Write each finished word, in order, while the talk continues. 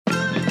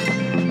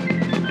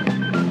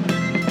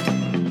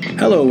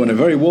Hello and a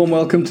very warm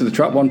welcome to the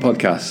Track One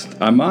podcast.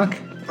 I'm Mark.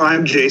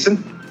 I'm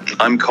Jason.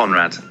 I'm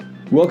Conrad.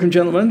 Welcome,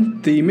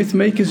 gentlemen. The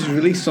Mythmakers is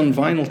released on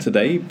vinyl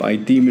today by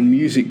Demon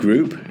Music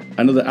Group.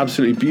 Another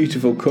absolutely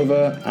beautiful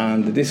cover,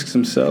 and the discs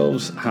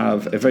themselves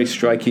have a very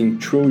striking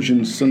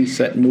Trojan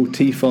sunset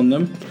motif on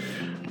them.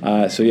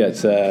 It's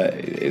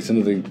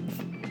another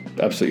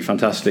absolutely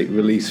fantastic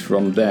release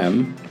from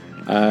them.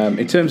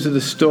 In terms of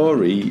the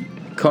story,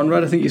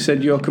 Conrad, I think you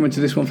said you're coming to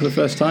this one for the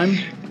first time?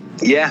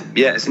 Yeah,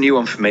 it's a new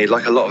one for me.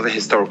 Like a lot of the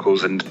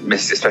historicals and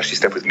especially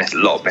stuff with a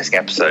lot of missing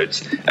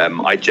episodes,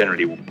 I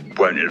generally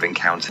won't have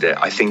encountered it.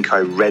 I think I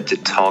read the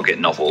Target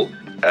novel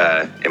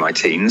in my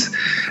teens,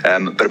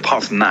 but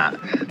apart from that,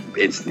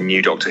 it's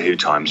new Doctor Who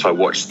time. So I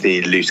watched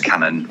the loose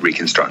cannon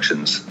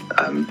reconstructions.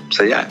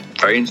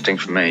 Very interesting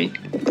for me.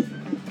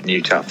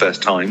 New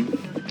first time.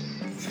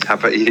 How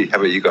about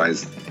you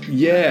guys?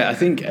 Yeah, I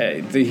think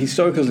the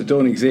historicals that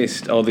don't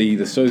exist, or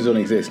the stories that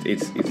don't exist,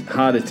 it's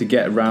harder to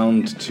get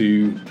around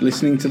to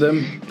listening to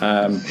them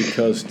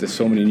because there's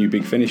so many new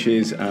Big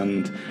Finishes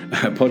and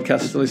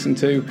podcasts to listen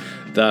to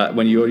that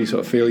when you already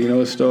sort of feel you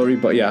know a story.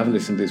 But yeah, I haven't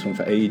listened to this one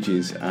for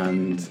ages,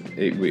 and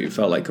it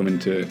felt like coming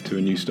to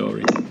a new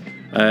story.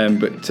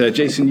 But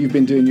Jason, you've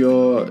been doing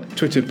your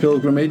Twitter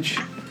pilgrimage.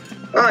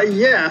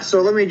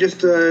 So let me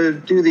just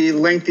do the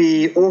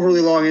lengthy, overly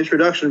long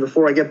introduction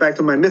before I get back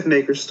to my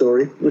Mythmaker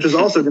story, which is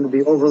also going to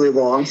be overly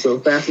long, so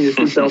fasten your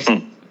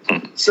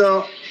seatbelts.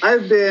 So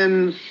I've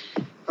been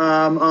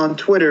on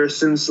Twitter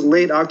since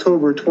late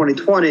October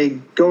 2020,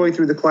 going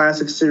through the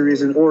classic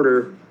series in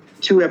order,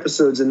 2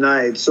 episodes a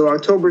night. So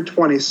October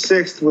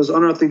 26th was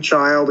Unearthly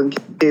Child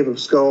and Cave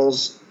of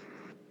Skulls,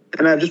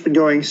 and I've just been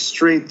going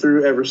straight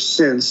through ever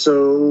since.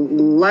 So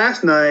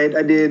last night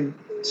I did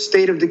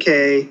State of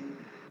Decay,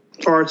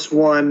 Parts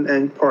 1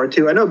 and Part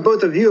 2. I know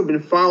both of you have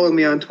been following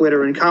me on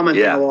Twitter and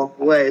commenting along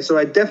the way, so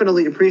I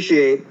definitely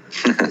appreciate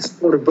the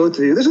support of both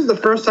of you. This is the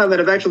first time that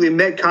I've actually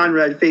met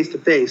Conrad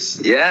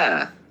face-to-face.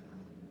 Yeah.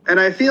 And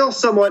I feel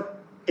somewhat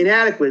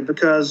inadequate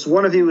because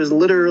one of you is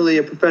literally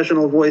a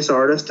professional voice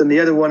artist and the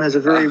other one has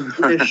a very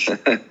British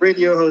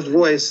radio host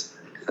voice.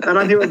 And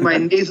I'm here with my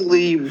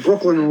nasally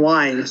Brooklyn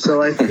whine,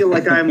 so I feel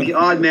like I'm the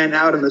odd man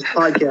out on this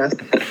podcast.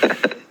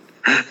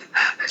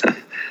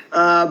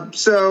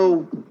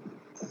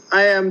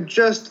 I am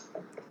just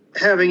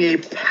having a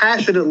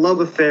passionate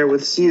love affair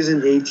with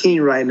season 18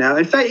 right now.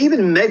 In fact,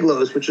 even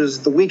Meglos, which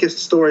is the weakest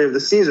story of the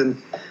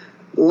season.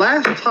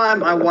 Last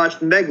time I watched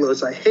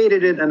Meglos, I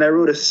hated it, and I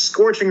wrote a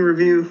scorching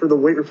review for the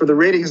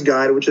ratings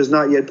guide, which is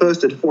not yet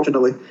posted,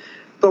 fortunately.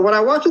 But when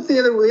I watched it the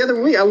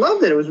other week, I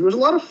loved it. It was a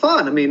lot of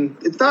fun. I mean,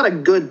 it's not a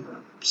good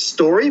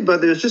story,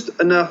 but there's just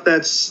enough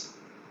that's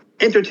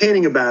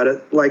entertaining about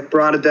it, like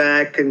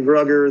Brodadak and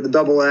Grugger, the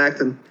double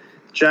act, and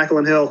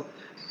Jacqueline Hill.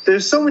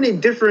 There's so many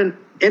different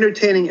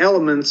entertaining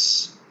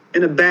elements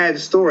in a bad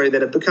story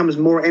that it becomes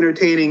more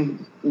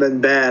entertaining than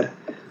bad.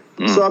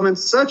 So I'm in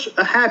such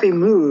a happy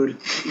mood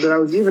that I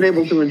was even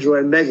able to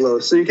enjoy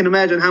Meglos. So you can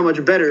imagine how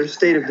much better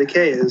State of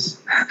Decay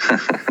is.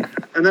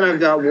 And then I've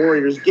got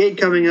Warriors Gate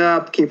coming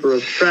up, Keeper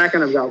of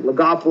Traken, I've got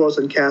Logopolis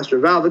and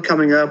Castrovalva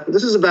coming up.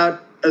 This is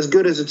about as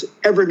good as it's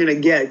ever going to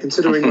get,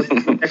 considering what's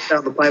next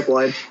down the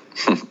pipeline.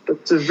 But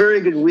it's a very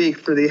good week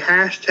for the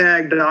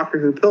hashtag Doctor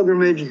Who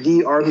Pilgrimage,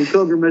 DR Who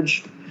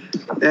Pilgrimage.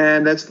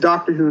 And that's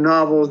Doctor Who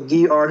Novels,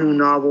 DR Who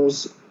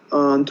Novels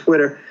on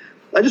Twitter.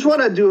 I just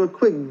want to do a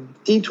quick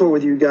detour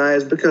with you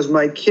guys because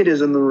my kid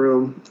is in the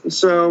room.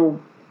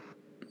 So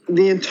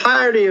the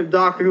entirety of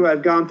Doctor Who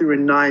I've gone through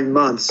in 9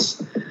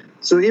 months.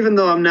 So even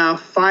though I'm now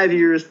 5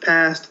 years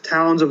past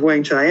Talons of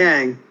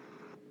Weng-Chiang,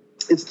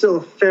 it's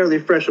still fairly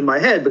fresh in my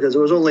head because it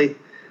was only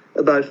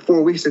about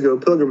 4 weeks ago,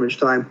 pilgrimage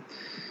time.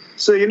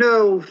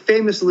 So,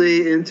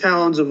 famously in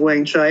Talons of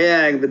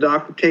Weng-Chiang, the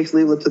Doctor takes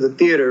Leela to the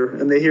theater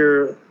and they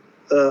hear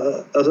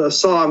a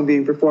song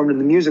being performed in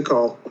the music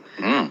hall.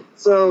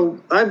 So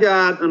I've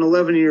got an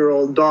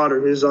 11-year-old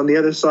daughter who's on the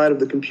other side of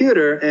the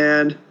computer,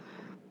 and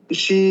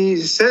she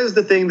says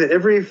the thing that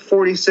every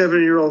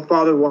 47-year-old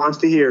father wants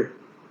to hear.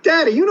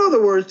 Daddy, you know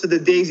the words to the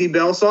Daisy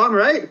Bell song,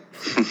 right?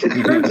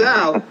 It turns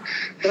out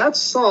that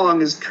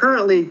song is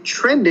currently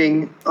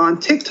trending on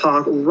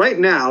TikTok right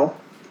now.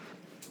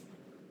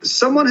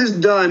 Someone has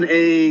done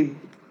a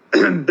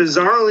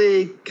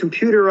bizarrely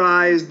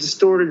computerized,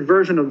 distorted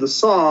version of the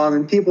song,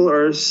 and people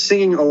are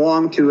singing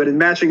along to it and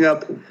matching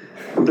up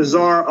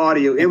bizarre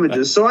audio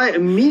images. So I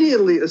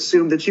immediately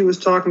assumed that she was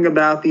talking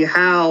about the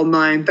HAL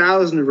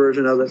 9000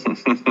 version of it,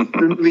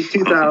 the movie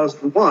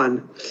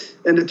 2001.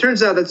 And it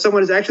turns out that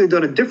someone has actually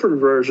done a different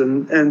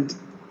version. And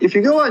if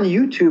you go on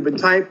YouTube and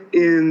type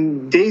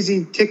in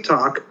Daisy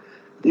TikTok,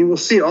 you will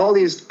see all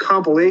these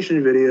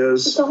compilation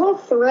videos. It's a whole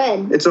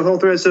thread. It's a whole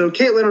thread. So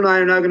Caitlin and I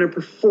are now going to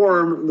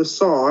perform the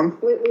song.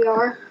 We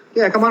are?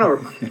 Yeah, come on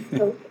over.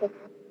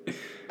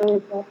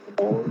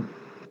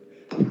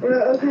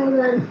 Okay,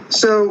 then.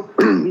 So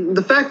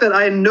the fact that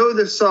I know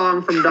this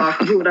song from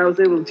Doctor Who and I was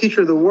able to teach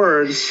her the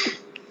words.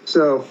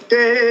 So,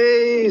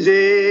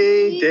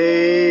 Daisy,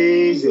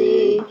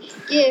 Daisy.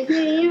 Give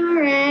me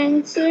your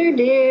answer,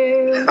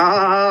 dear.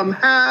 I'm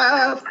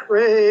half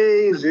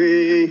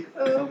crazy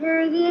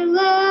over the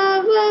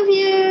love of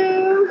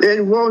you.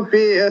 It won't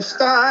be a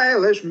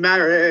stylish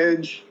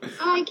marriage,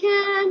 I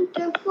can't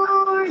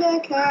afford a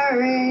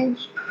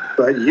carriage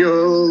but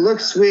you'll look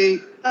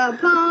sweet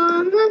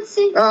upon the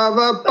sea of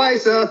a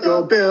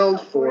bicycle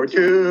built for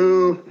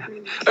two.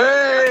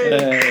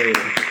 Hey!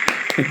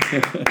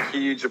 Hey.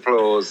 Huge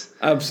applause.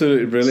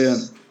 Absolutely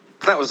brilliant.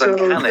 That was So,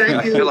 uncanny.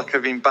 thank I you. feel like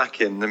I've been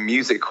back in the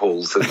music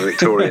halls of the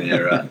Victorian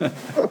era.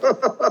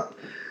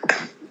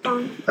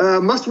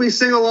 Must we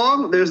sing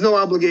along? There's no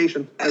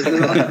obligation, as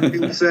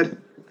people said.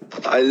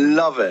 I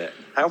love it.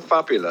 How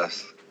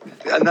fabulous.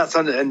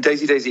 And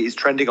Daisy Daisy is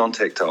trending on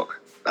TikTok.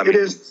 It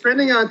is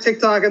trending on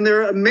TikTok, and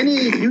there are many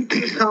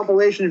YouTube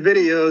compilation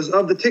videos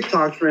of the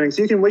TikTok trending,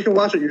 so we can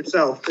watch it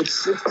yourself.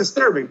 It's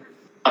disturbing.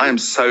 I am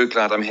so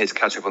glad I'm here to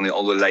catch up on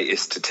all the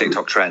latest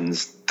TikTok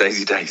trends.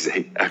 Daisy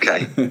Daisy.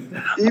 Okay.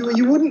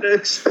 You wouldn't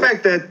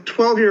expect that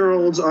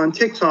 12-year-olds on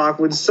TikTok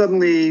would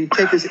suddenly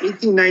take this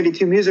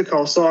 1892 music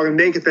hall song and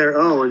make it their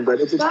own, but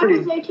it's That pretty...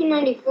 was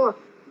 1894.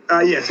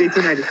 Yes,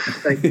 1892.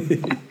 Thank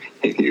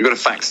you. You've got a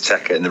fact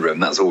checker in the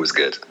room. That's always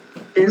good.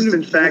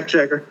 Instant fact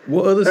checker.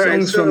 What other All right,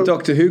 songs so- from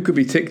Doctor Who could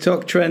be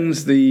TikTok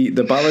trends? The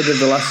Ballad of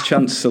the Last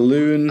Chance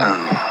Saloon.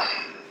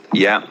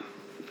 Yeah.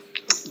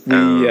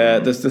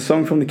 There's the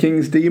song from the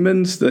King's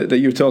Demons that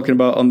you were talking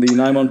about on the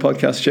Nymon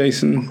podcast,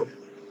 Jason.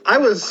 I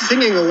was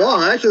singing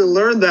along. I actually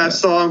learned that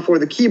song for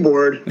the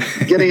keyboard,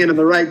 getting it in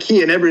the right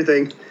key and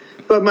everything.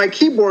 But my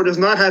keyboard does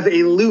not have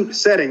a lute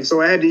setting, so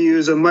I had to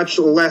use a much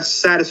less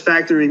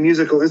satisfactory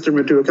musical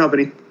instrument to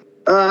accompany.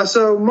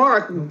 So,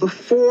 Mark,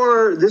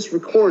 before this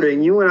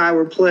recording, you and I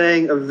were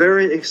playing a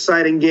very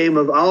exciting game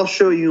of I'll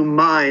show you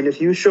mine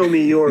if you show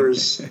me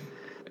yours.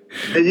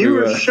 And you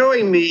were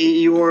showing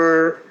me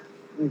your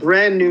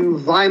brand new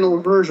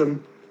vinyl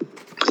version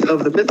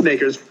of the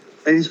Mythmakers.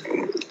 And he's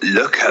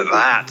Look at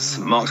that.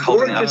 Mark's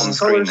holding it up on gorgeous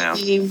screen color now.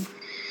 scheme.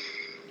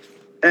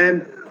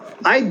 And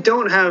I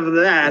don't have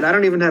that. I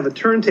don't even have a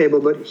turntable,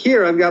 but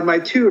here I've got my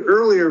two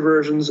earlier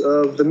versions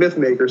of the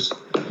Mythmakers.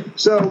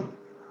 So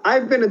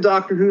I've been a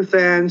Doctor Who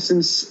fan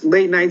since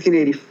late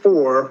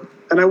 1984,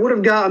 and I would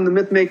have gotten the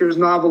Mythmakers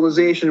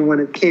novelization when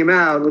it came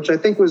out, which I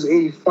think was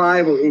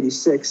 85 or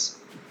 86.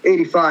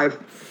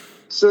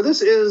 85. So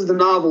this is the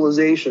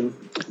novelization.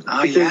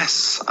 Oh,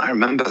 yes. I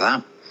remember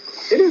that.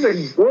 It is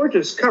a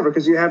gorgeous cover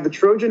because you have the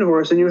Trojan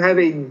horse and you have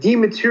a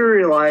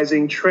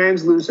dematerializing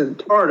translucent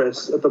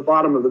TARDIS at the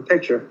bottom of the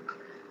picture.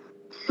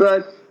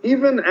 But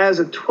even as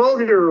a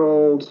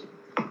 12-year-old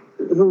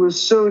who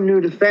was so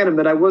new to fandom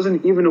that I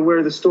wasn't even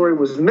aware the story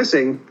was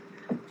missing,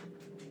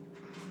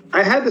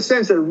 I had the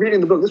sense that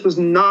reading the book, this was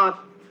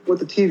not what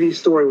the TV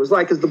story was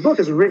like, because the book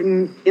is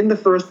written in the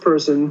first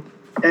person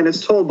and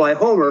it's told by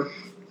Homer,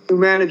 who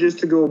manages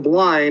to go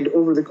blind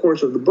over the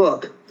course of the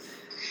book.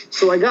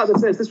 So I got the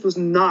sense this was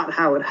not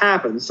how it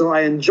happened. So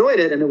I enjoyed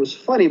it and it was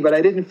funny, but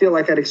I didn't feel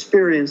like I'd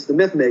experienced the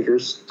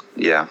Mythmakers.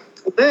 Yeah.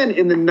 Then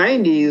in the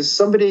 90s,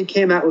 somebody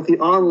came out with the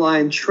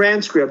online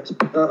transcript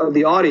of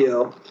the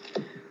audio.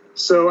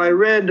 So I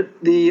read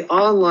the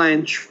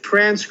online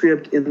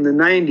transcript in the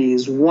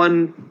 90s,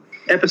 one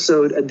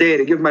episode a day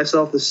to give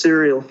myself the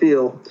serial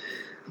feel.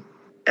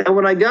 And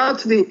when I got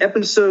to the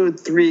episode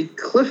 3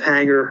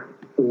 cliffhanger,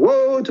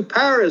 woe to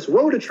Paris,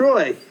 woe to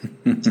Troy.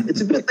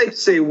 It's a bit late to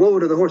say woe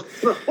to the horse.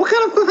 What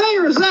kind of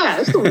cliffhanger is that?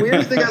 It's the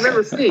weirdest thing I've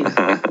ever seen.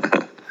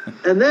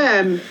 And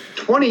then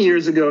 20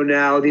 years ago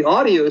now, the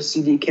audio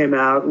CD came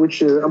out,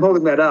 which is, I'm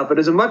holding that up. It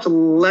is a much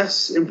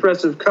less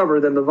impressive cover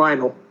than the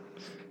vinyl.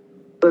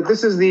 But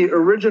this is the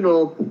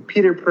original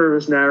Peter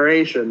Purves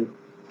narration.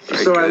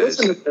 So I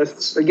listened to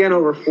this again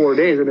over 4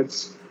 days, and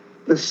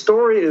the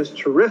story is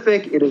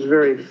terrific. It is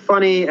very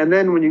funny. And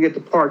then when you get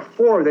to part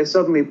 4, they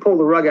suddenly pull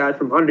the rug out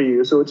from under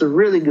you. So it's a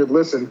really good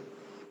listen.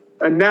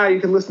 And now you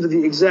can listen to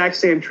the exact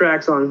same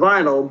tracks on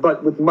vinyl,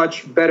 but with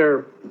much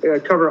better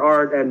cover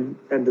art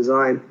and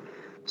design.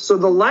 So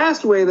the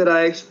last way that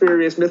I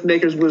experienced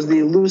Mythmakers was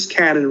the Loose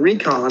Cannon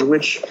Recon,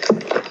 which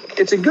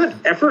it's a good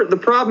effort. The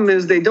problem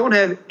is they don't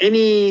have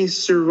any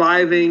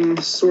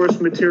surviving source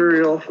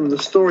material from the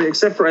story,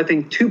 except for, I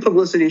think, 2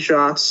 publicity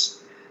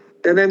shots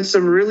and then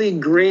some really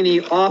grainy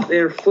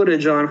off-air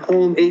footage on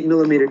home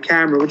 8mm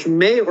camera, which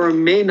may or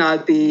may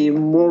not be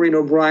Maureen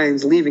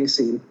O'Brien's leaving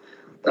scene.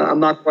 I'm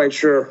not quite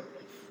sure.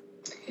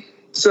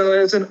 So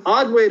it's an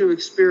odd way to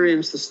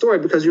experience the story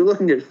because you're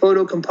looking at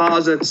photo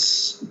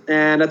composites,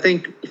 and I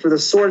think for the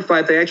sword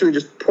fight, they actually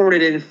just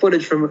ported in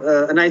footage from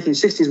a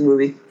 1960s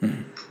movie.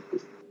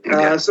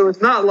 So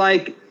it's not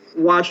like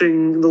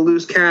watching the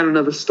loose canon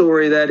of a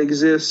story that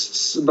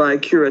exists by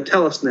Kira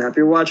Telesnap.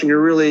 You're watching a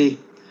really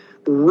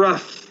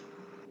rough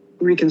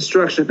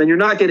reconstruction, and you're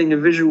not getting a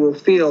visual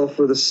feel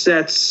for the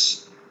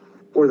sets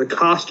or the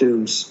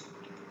costumes.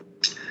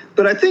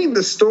 But I think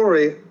the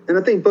story, and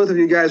I think both of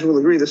you guys will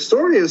agree, the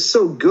story is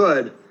so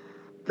good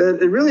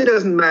that it really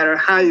doesn't matter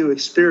how you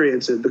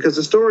experience it, because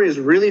the story is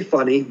really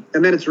funny,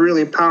 and then it's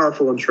really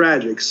powerful and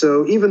tragic.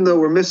 So even though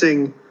we're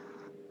missing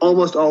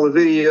almost all the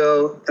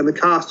video and the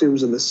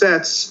costumes and the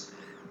sets,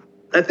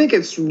 I think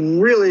it's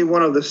really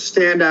one of the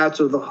standouts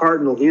of the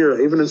Hartnell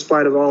era, even in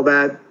spite of all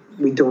that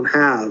we don't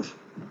have.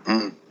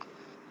 Mm.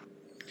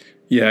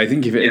 Yeah, I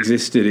think if it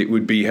existed, it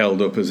would be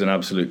held up as an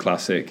absolute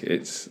classic.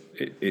 It's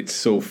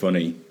so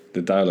funny.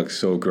 The dialogue's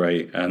so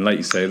great, and like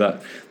you say,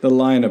 that the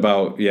line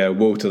about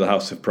woe to the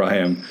House of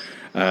Priam,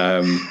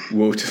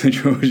 woe to the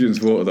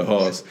Trojans, woe to the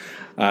horse.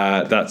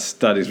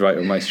 That is right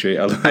up my street.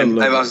 I love I was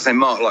going to say,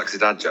 Mark likes a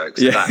dad joke,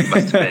 so Yeah. that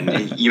must have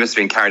been, you must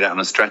have been carried out on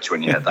a stretcher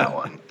when you had that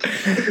one.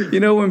 You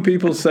know, when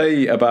people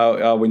say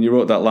about when you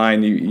wrote that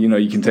line, you know,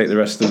 you can take the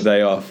rest of the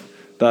day off.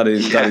 That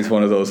is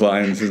one of those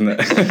lines, isn't it?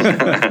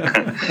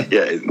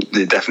 Yeah,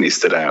 it definitely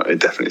stood out.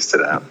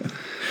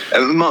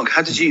 Mark,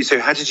 how did you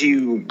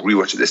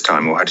rewatch it this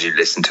time, or how did you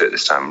listen to it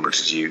this time? Or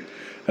did you?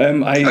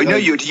 You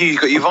got your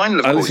vinyl.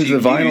 Of I course. listened to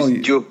the vinyl.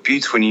 Used your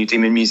beautiful new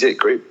Demon Music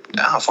group.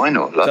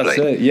 Vinyl, lovely. That's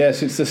it.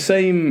 Yes, it's the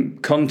same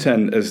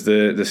content as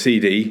the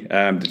CD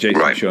that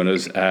Jason's shown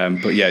us,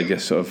 but yeah,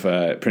 just sort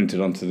of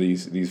printed onto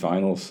these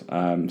vinyls.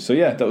 So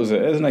yeah, it was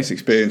a nice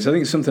experience. I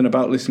think it's something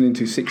about listening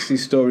to 60s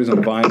stories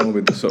on vinyl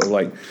with the sort of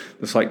like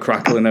the slight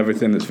crackle and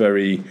everything that's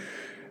very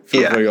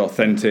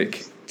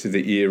authentic to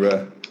the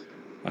era.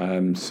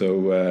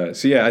 So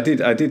yeah, I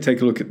did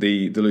take a look at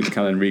the loose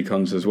cannon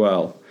recons as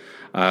well.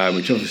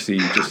 Which obviously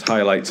just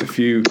highlights a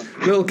few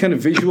little kind of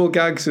visual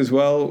gags as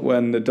well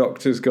when the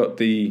Doctor's got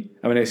I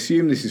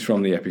assume this is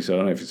from the episode. I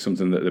don't know if it's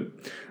something that the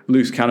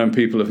loose cannon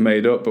people have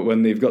made up, but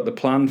when they've got the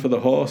plan for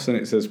the horse and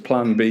it says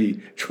Plan B,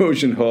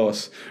 Trojan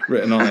horse,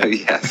 written on it.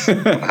 Yes.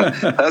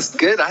 That's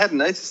good. I hadn't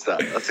noticed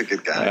that. That's a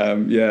good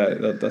gag.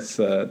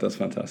 That's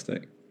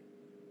fantastic.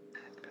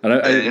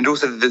 And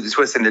also, it's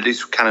worth saying the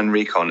loose cannon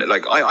recon.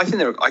 Like, I think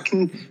they're like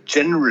you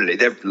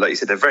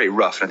said, they're very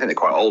rough, and I think they're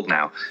quite old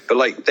now. But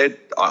like,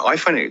 I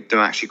find them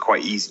actually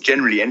quite easy.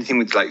 Generally, anything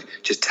with like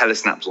just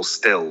telesnaps or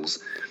stills,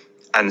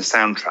 and the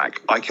soundtrack,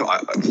 I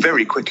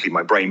very quickly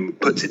my brain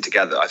puts it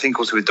together. I think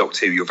also with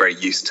Doctor Who, you're very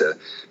used to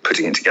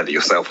putting it together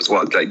yourself as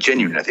well. Like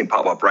genuinely, I think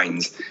part of our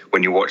brains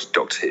when you watch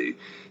Doctor Who,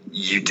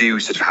 you do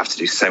sort of have to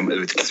do so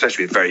much,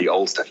 especially with very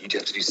old stuff. You do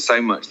have to do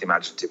so much the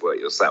imaginative work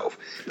yourself.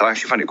 I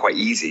actually find it quite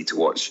easy to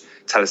watch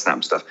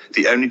telesnap stuff.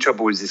 The only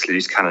trouble with this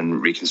loose cannon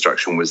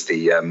reconstruction was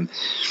and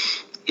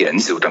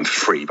this is all done for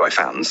free by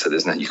fans, so you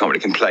can't really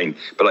complain.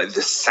 But like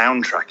the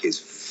soundtrack is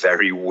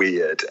very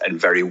weird and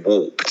very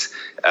warped.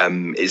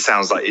 It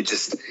sounds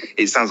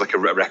like a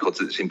record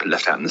that's been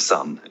left out in the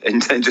sun,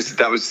 and just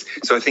that was.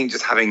 So I think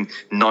just having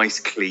nice,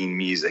 clean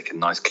music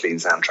and nice, clean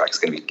soundtrack is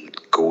going to be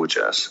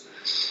gorgeous.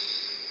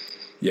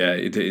 Yeah,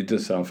 it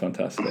does sound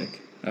fantastic.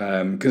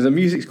 Because the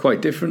music's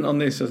quite different on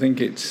this. I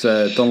think it's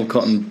Donald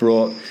Cotton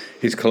brought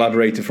his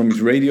collaborator from his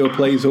radio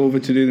plays over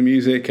to do the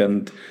music,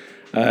 and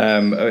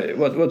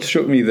what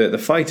struck me, the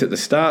fight at the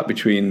start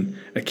between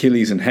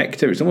Achilles and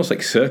Hector, it's almost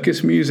like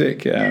circus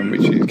music,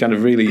 which kind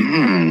of really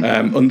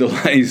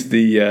underlies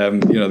the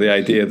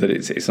idea that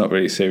it's not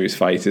really a serious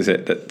fight, is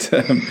it?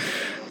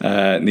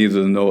 That neither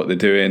of them know what they're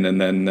doing,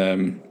 and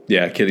then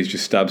Achilles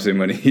just stabs him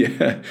when he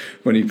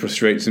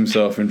prostrates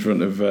himself in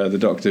front of the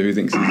Doctor, who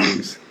thinks he's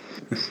loose.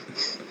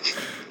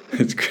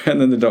 And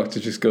then the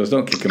Doctor just goes,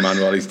 "Don't kick a man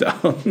while he's down."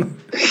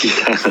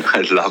 Yeah,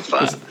 I love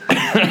that.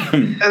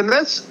 And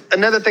that's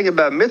another thing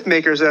about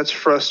Mythmakers that's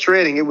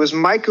frustrating. It was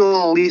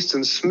Michael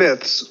Leeston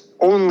Smith's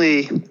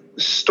only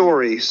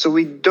story, so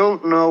we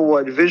don't know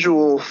what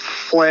visual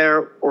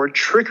flair or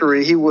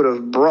trickery he would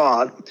have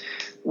brought.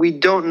 We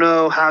don't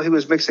know how he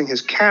was mixing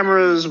his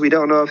cameras. We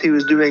don't know if he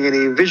was doing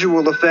any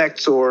visual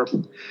effects or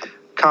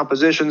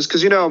compositions,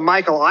 because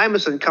Michael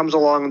Imeson comes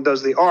along and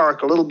does the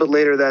Ark a little bit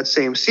later that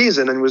same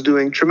season and was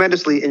doing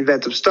tremendously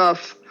inventive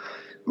stuff.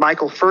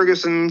 Michael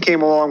Ferguson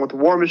came along with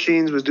War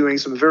Machines, was doing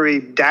some very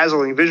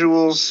dazzling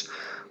visuals.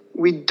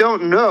 We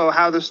don't know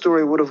how the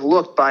story would have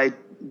looked by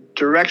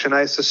direction.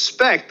 I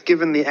suspect,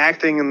 given the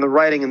acting and the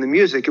writing and the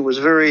music, it was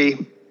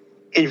very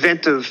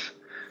inventive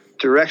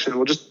direction.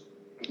 We'll just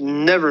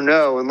never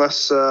know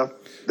unless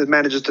it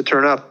manages to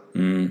turn up.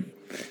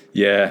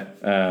 Yeah,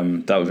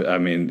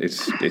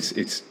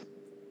 it's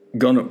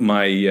gone up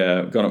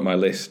my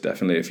list,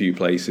 definitely a few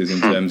places in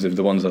terms of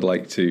the ones I'd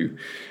like to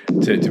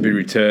be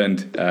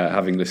returned,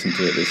 having listened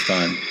to it this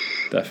time,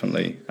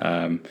 definitely.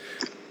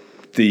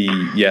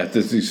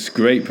 There's these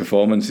great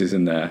performances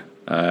in there.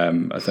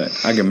 I think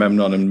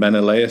Agamemnon and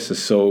Menelaus are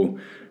so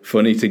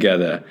funny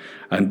together,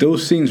 and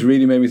those scenes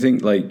really made me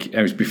think, like,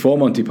 it was before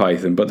Monty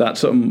Python, but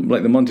that's sort of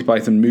like the Monty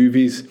Python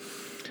movies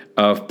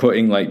of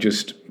putting like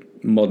just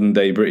modern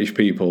day British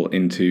people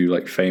into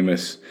like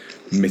famous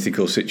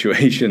mythical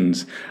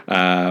situations,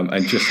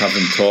 and just have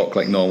them talk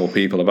like normal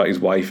people about his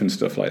wife and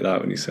stuff like that,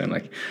 when he's saying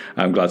like,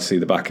 "I'm glad to see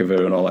the back of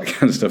her," and all that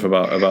kind of stuff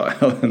about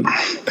Helen.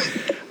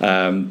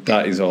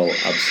 That is all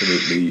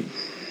absolutely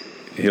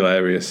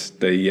hilarious.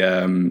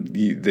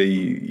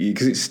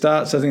 Because it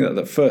starts, I think,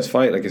 that first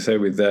fight, like I say,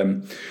 with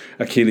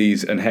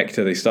Achilles and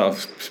Hector, they start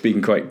off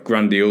speaking quite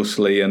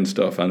grandiosely and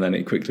stuff, and then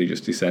it quickly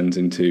just descends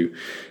into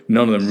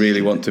none of them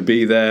really want to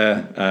be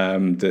there.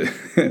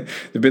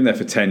 They've been there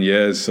for 10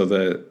 years, so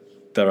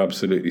they're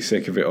absolutely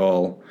sick of it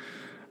all.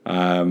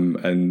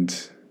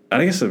 And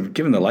I guess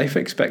given the life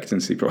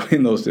expectancy probably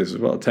in those days as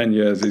well, 10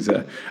 years is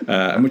a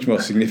much more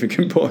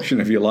significant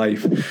portion of your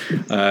life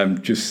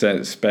just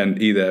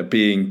spent either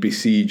being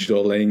besieged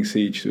or laying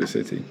siege to a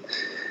city.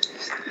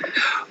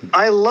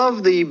 I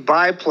love the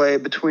byplay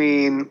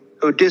between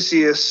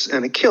Odysseus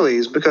and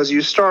Achilles, because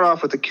you start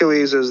off with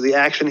Achilles as the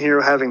action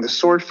hero having the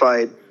sword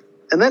fight,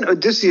 and then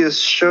Odysseus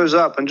shows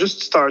up and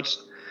just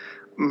starts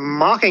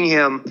mocking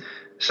him.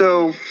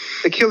 So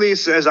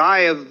Achilles says, "I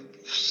have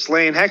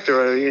slain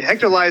Hector.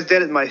 Hector lies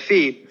dead at my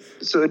feet."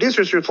 So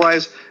Odysseus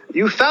replies,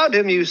 "You found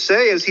him, you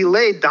say, as he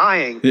lay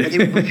dying." And he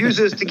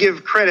refuses to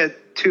give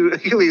credit to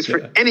Achilles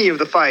for any of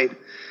the fight.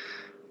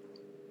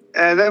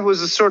 And that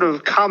was a sort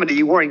of comedy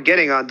you weren't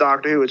getting on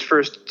Doctor Who its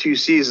first 2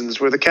 seasons,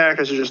 where the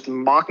characters are just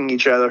mocking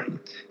each other.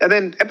 And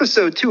then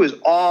episode 2 is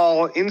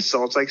all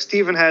insults. Like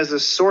Stephen has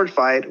this sword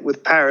fight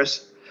with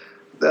Paris.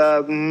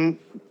 Priam.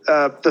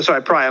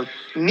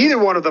 Neither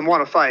one of them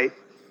want to fight.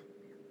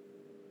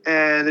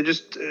 And they're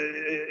just,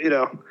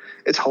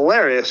 it's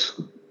hilarious.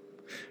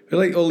 I feel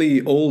like all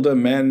the older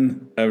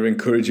men are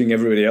encouraging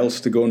everybody else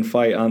to go and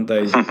fight, aren't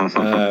they?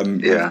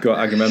 You've got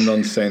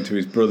Agamemnon saying to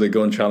his brother,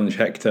 "Go and challenge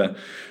Hector."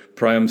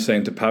 Priam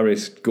saying to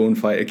Paris, "Go and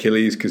fight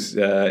Achilles because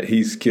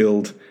he's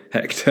killed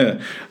Hector."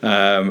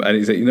 And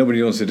he's like,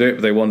 nobody wants to do it,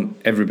 but they want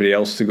everybody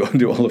else to go and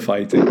do all the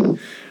fighting.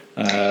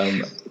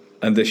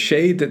 And the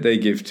shade that they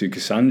give to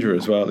Cassandra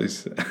as well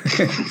is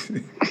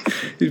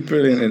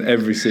brilliant in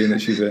every scene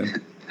that she's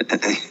in.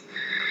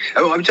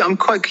 I'm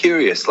quite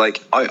curious.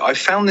 Like, I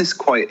found this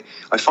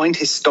I find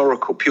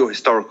pure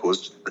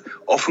historicals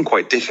often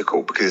quite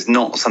difficult because it's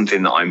not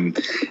something that I'm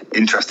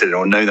interested in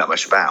or know that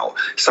much about.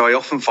 So I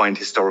often find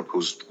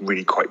historicals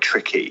really quite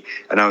tricky.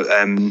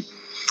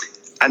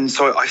 And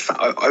so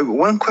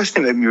one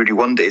question that made me really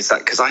wonder is that,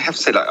 because I have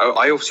to say, like,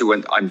 I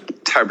obviously I'm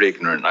terribly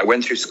ignorant. I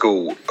went through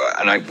school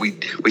and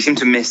we seem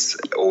to miss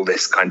all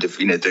this kind of,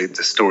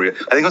 the story.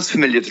 I think I was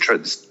familiar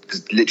with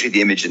literally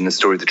the image in the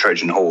story of the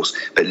Trojan horse,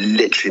 but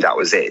literally that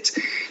was it.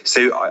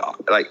 So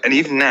and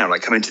even now,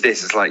 like, coming to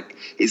this,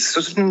 it's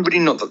sort of really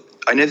not that.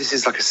 I know this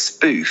is like a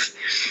spoof,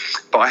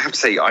 but I have to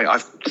say,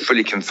 I've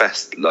fully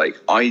confessed,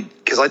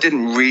 because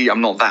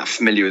I'm not that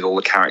familiar with all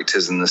the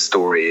characters and the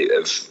story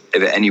of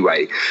it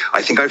anyway.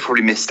 I think I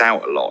probably missed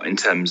out a lot in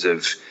terms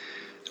of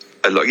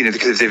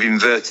because they've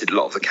inverted a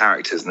lot of the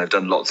characters and they've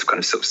done lots of kind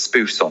of sort of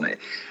spoofs on it.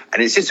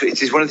 And it's just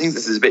one of the things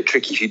that is a bit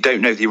tricky. If you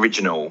don't know the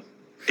original,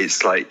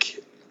 it's like,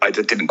 I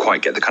didn't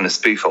quite get the kind of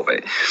spoof of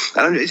it.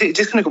 And it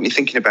just kind of got me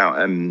thinking about,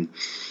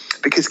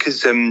 because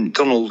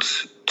Donald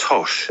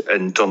Tosh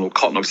and Donald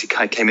Cotton obviously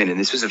came in, and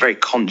this was a very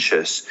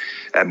conscious,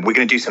 we're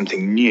going to do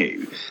something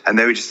new. And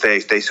they were just, they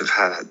sort of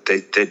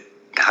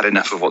had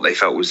enough of what they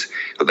felt was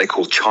what they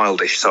call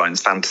childish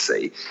science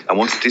fantasy and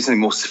wanted to do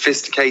something more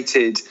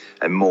sophisticated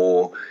and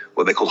more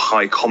what they call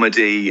high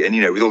comedy, and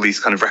with all these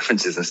kind of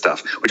references and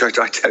stuff, which I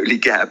totally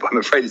get, but I'm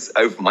afraid it's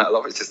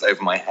just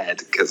over my head,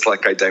 because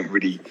I don't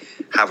really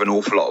have an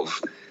awful lot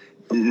of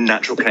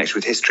natural connection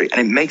with history.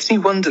 And it makes me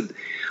wonder,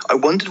 I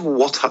wondered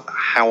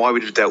how I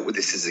would have dealt with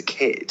this as a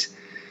kid,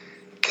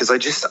 because I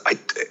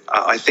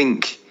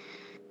think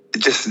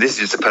this is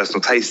just a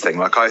personal taste thing.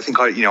 Like, I think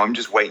I'm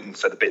just waiting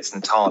for the bits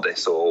in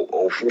TARDIS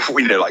or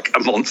like a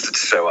monster to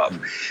show up.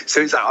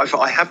 So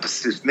I have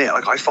to admit,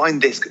 I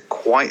find this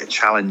quite a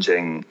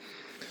challenging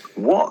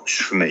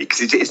watch for me,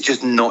 because it's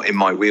just not in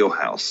my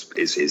wheelhouse.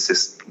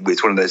 It's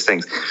one of those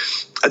things.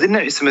 I did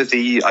notice I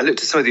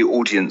looked at some of the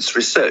audience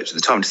research at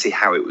the time to see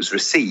how it was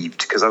received,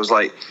 because I was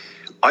like,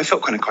 I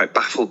felt quite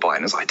baffled by it.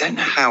 And I was like, I don't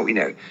know how,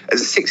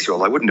 as a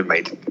 6-year-old, I wouldn't have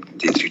made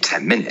it through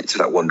 10 minutes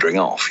without wandering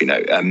off,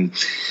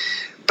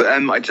 But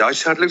I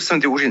just had a look at some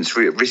of the audience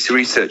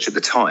research at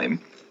the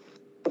time.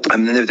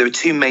 And then there were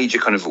 2 major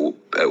kind of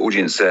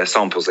audience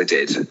samples they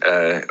did.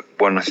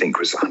 One, I think,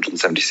 was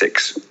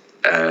 176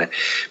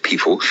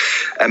 people.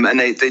 And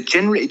they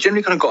generally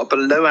kind of got a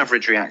below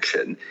average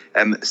reaction.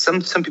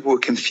 Some people were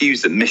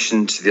confused that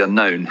Mission to the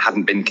Unknown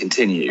hadn't been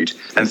continued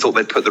and thought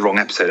they'd put the wrong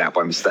episode out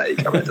by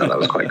mistake. I read that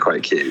was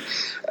quite cute.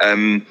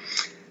 Some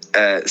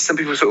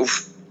people sort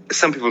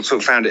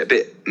of found it a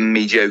bit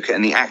mediocre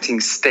and the acting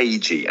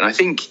stagey. And I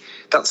think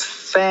that's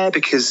fair,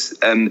 because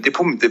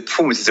the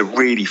performances are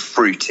really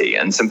fruity,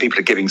 and some people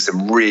are giving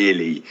some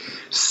really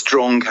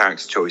strong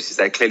character choices.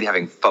 They're clearly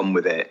having fun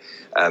with it.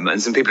 And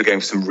some people are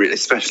going for some really,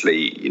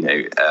 especially,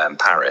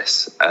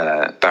 Paris,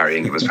 Barry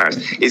Ingham's Paris,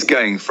 is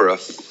going for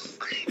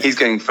he's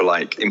going for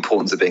like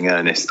Importance of Being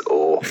Earnest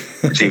or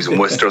Jeeves and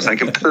Wooster or something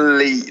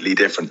completely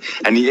different.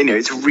 And,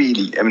 it's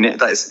really,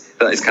 that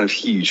is kind of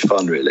huge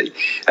fun, really.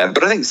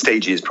 But I think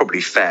stagey is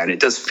probably fair, and it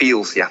does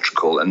feel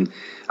theatrical. And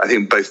I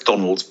think both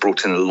Donalds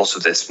brought in a lot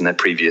of this from their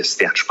previous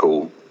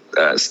theatrical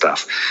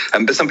stuff.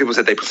 But some people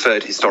said they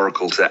preferred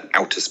historical to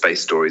outer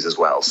space stories as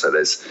well. So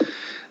there's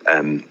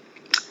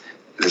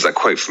there's that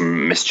quote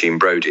from Miss Jean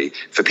Brodie: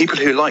 for people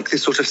who like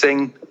this sort of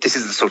thing, this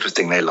is the sort of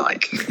thing they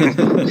like. So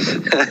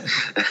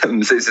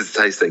it's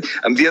a taste thing.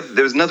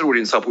 There was another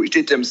audience sample which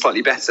did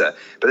slightly better,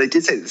 but they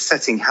did say that the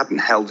setting hadn't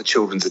held the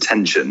children's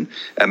attention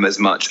as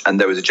much, and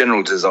there was a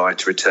general desire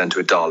to return to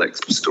a Daleks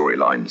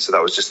storyline. So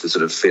that was just the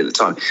sort of feel at the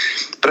time.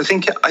 But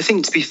I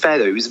think to be fair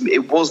though,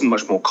 it wasn't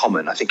much more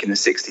common. I think in the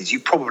 60s you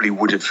probably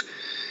would have,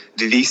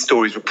 these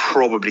stories were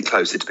probably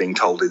closer to being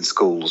told in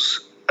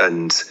schools,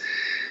 and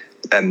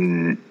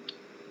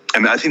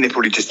I think they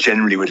probably just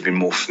generally would have been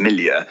more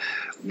familiar.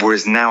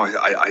 Whereas now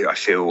I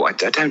feel, I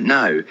don't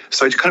know.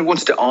 So I kind of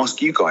wanted to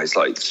ask you guys,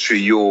 like, through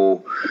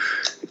your,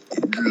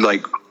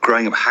 like,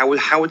 growing up,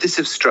 how would this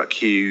have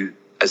struck you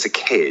as a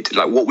kid?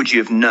 Like, what would you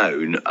have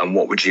known and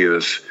what would you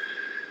have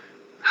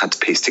had to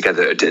piece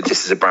together?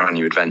 This is a brand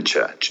new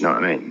adventure. Do you know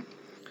what I mean?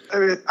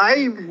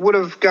 I would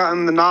have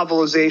gotten the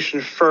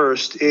novelization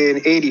first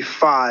in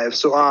 85.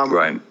 So I'm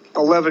right.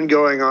 11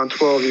 going on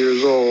 12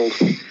 years old.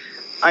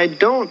 I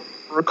don't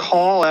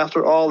recall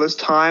after all this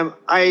time.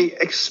 I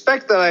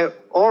expect that I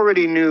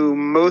already knew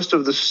most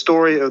of the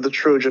story of the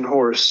Trojan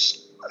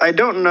horse. I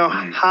don't know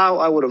how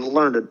I would have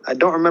learned it. I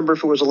don't remember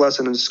if it was a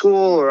lesson in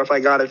school or if I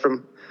got it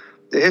from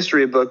the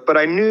history book, but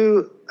I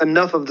knew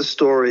enough of the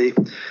story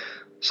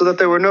so that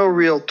there were no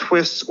real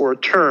twists or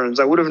turns.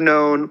 I would have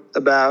known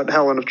about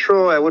Helen of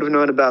Troy. I would have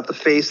known about the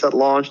face that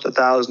launched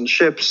 1,000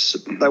 ships.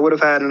 I would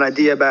have had an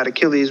idea about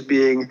Achilles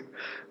being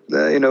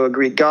a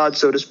Greek god,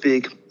 so to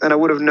speak, and I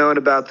would have known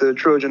about the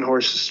Trojan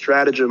horse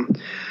stratagem.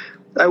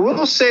 I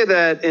will say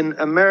that in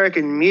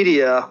American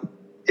media,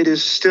 it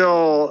is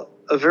still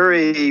a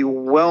very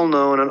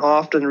well-known and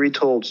often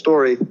retold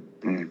story.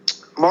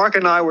 Mark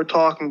and I were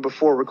talking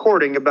before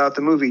recording about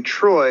the movie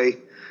Troy.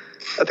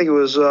 I think it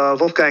was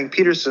Wolfgang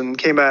Peterson,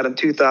 came out in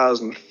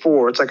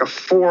 2004. It's like a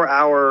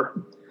 4-hour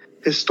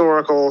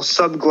historical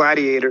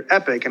sub-gladiator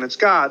epic, and it's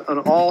got an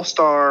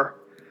all-star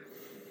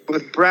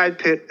with Brad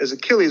Pitt as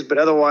Achilles, but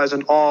otherwise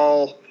an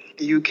all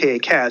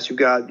UK cast. You've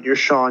got your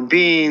Sean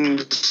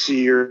Beans,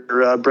 your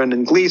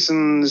Brendan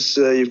Gleesons,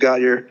 you've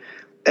got your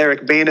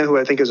Eric Bana, who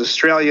I think is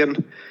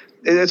Australian.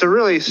 It's a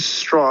really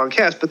strong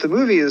cast, but the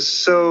movie is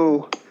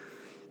so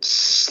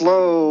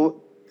slow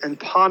and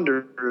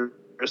ponderous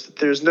that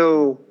there's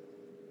no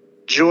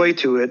joy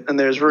to it, and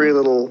there's very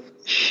little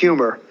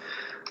humor.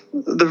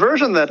 The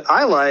version that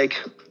I like,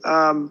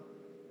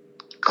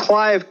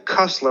 Clive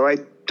Cussler, I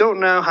don't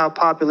know how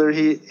popular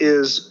he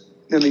is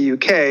in the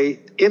UK.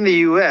 In the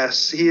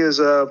US, he is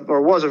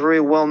was a very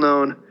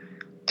well-known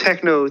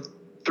techno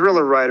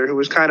thriller writer who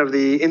was kind of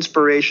the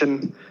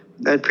inspiration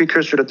and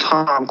precursor to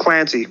Tom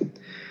Clancy.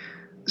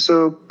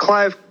 So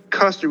Clive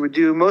Cussler would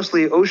do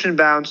mostly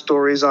ocean-bound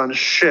stories on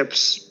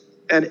ships,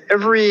 and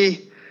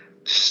every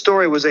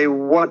story was a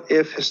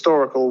what-if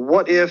historical.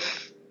 What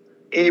if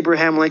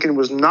Abraham Lincoln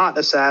was not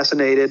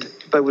assassinated,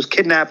 but was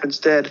kidnapped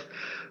instead?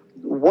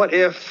 What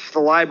if the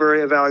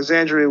Library of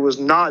Alexandria was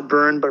not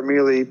burned, but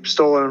merely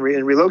stolen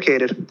and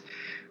relocated?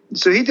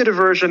 So he did a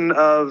version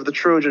of the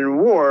Trojan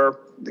War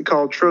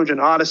called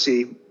Trojan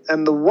Odyssey,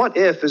 and the what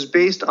if is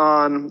based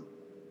on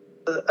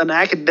an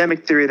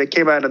academic theory that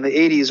came out in the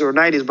 80s or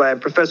 90s by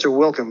Professor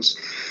Wilkins.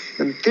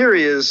 And the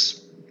theory is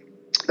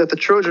that the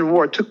Trojan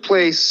War took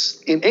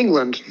place in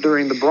England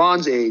during the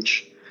Bronze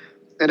Age,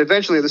 and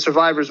eventually the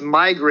survivors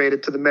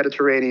migrated to the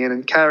Mediterranean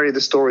and carried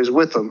the stories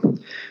with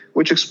them,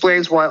 which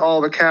explains why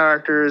all the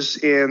characters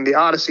in the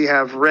Odyssey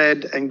have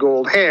red and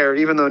gold hair,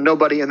 even though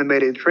nobody in the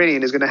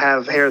Mediterranean is going to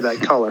have hair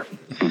that color.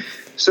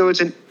 So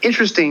it's an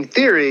interesting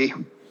theory,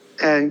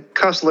 and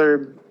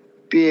Cussler,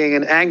 being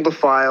an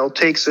Anglophile,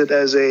 takes it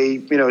as a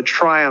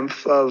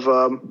triumph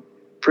of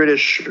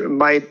British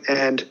might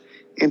and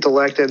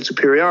intellect and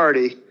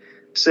superiority,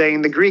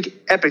 saying the Greek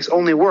epics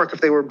only work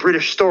if they were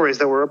British stories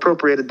that were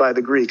appropriated by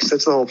the Greeks.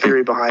 That's the whole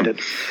theory behind it.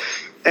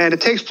 And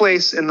it takes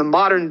place in the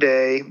modern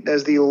day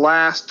as the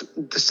last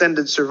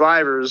descended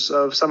survivors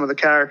of some of the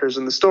characters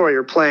in the story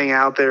are playing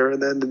out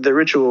their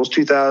rituals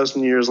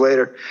 2,000 years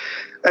later.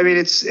 I mean,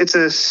 it's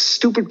a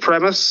stupid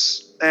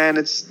premise, and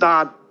it's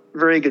not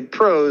very good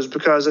prose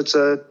because it's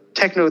a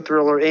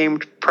techno-thriller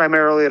aimed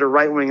primarily at a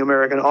right-wing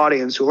American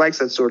audience who likes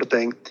that sort of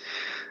thing.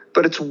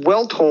 But it's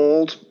well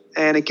told,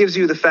 and it gives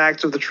you the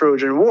facts of the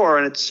Trojan War,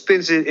 and it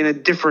spins it in a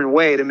different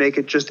way to make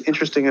it just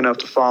interesting enough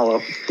to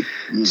follow.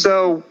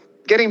 So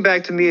getting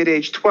back to me at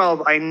age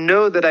 12, I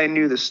know that I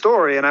knew the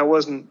story, and I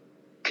wasn't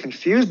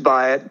confused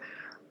by it.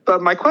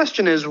 But my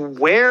question is,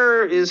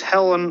 where is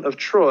Helen of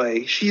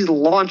Troy? She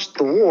launched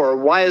the war.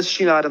 Why is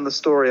she not in the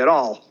story at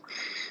all?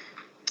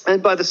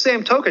 And by the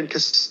same token,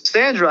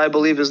 Cassandra, I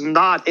believe, is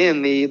not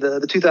in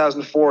the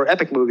 2004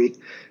 epic movie.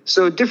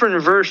 So different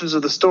versions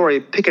of the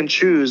story pick and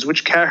choose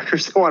which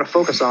characters they want to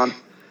focus on.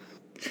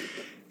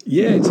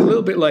 Yeah, it's a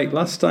little bit like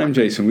last time,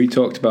 Jason. We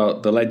talked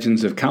about the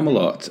Legends of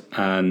Camelot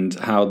and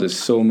how there's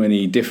so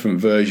many different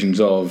versions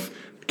of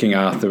King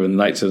Arthur and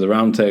Knights of the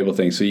Round Table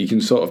thing. So you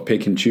can sort of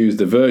pick and choose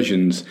the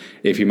versions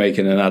if you're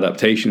making an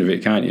adaptation of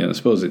it, can't you? And I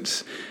suppose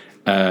it's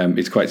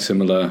quite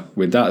similar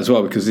with that as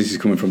well, because this is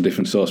coming from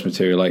different source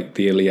material like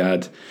the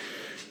Iliad,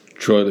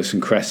 Troilus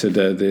and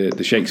Cressida,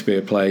 the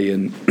Shakespeare play,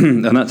 and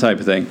and that type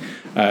of thing.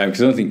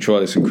 Because I don't think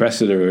Troilus and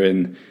Cressida are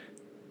in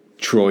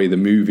Troy the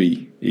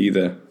movie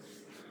either.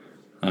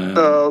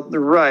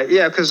 Right,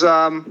 yeah, because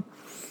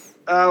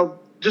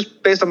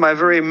just based on my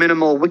very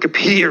minimal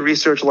Wikipedia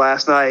research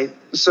last night,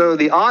 so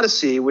the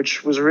Odyssey,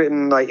 which was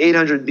written like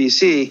 800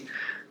 BC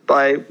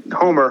by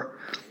Homer,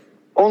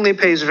 only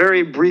pays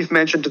very brief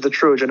mention to the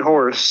Trojan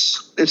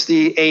horse. It's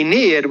the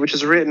Aeneid, which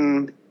is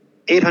written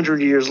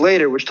 800 years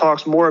later, which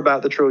talks more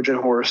about the Trojan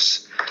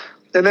horse.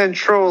 And then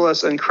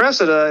Troilus and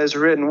Cressida is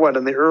written,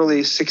 in the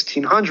early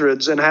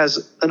 1600s and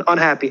has an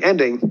unhappy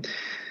ending.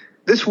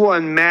 This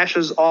one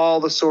mashes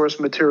all the source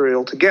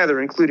material together,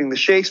 including the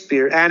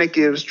Shakespeare, and it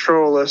gives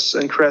Troilus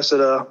and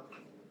Cressida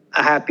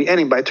a happy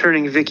ending by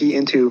turning Vicky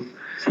into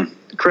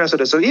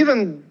Cressida. So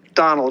even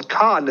Donald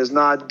Cotton is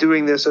not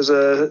doing this as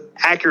a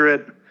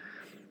accurate,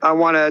 I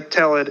want to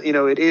tell it,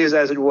 it is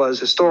as it was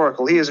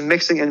historical. He is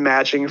mixing and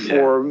matching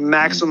for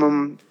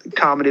maximum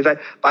comedy.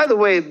 By the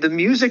way, the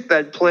music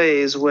that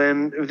plays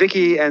when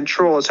Vicky and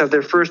Troilus have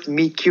their first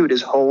meet cute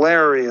is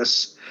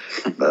hilarious.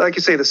 Like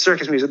you say, the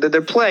circus music,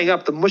 they're playing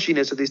up the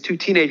mushiness of these two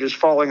teenagers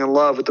falling in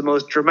love with the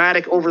most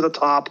dramatic,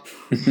 over-the-top,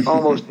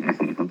 almost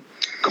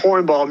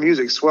cornball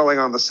music swelling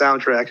on the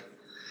soundtrack.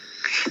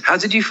 How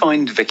did you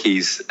find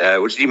Vicky's,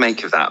 what did you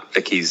make of that,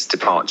 Vicky's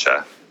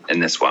departure in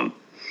this one?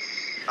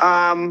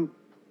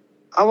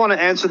 I want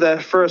to answer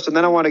that first, and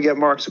then I want to get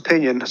Mark's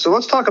opinion. So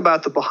let's talk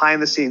about the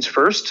behind the scenes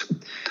first.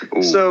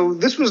 Ooh. So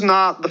this was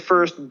not the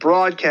first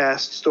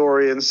broadcast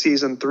story in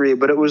season 3,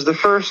 but it was the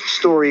first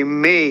story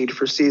made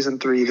for season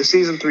 3. The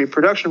season 3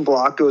 production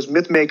block goes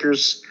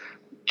Mythmakers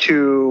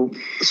to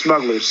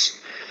Smugglers.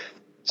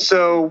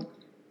 So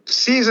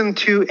season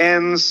 2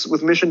 ends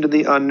with Mission to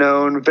the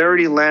Unknown.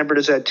 Verity Lambert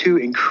has had 2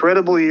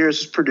 incredible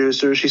years as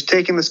producer. She's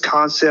taken this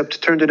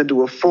concept, turned it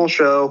into a full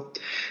show.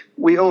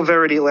 We owe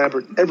Verity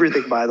Lambert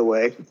everything, by the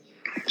way.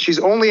 She's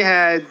only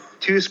had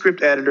 2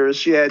 script editors.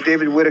 She had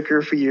David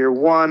Whitaker for year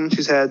 1.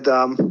 She's had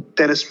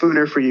Dennis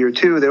Spooner for year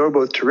 2. They were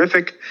both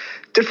terrific.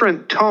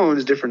 Different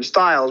tones, different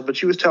styles, but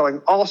she was telling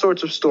all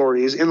sorts of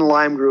stories in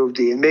Lime Grove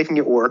D and making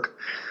it work.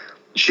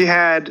 She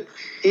had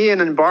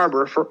Ian and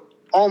Barbara for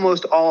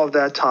almost all of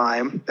that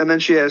time, and then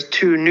she has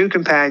 2 new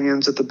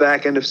companions at the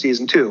back end of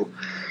season 2.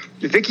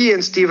 Vicky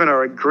and Steven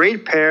are a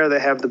great pair. They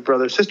have the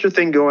brother-sister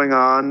thing going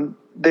on.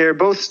 They're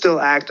both still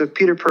active.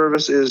 Peter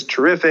Purvis is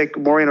terrific.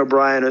 Maureen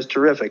O'Brien is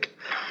terrific.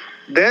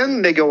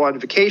 Then they go on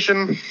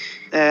vacation,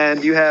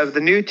 and you have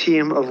the new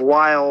team of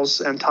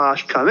Wiles and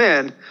Tosh come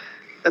in,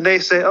 and they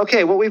say,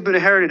 okay, what we've been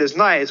inherited is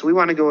nice. We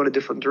want to go in a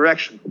different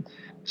direction.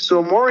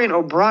 So Maureen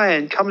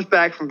O'Brien comes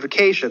back from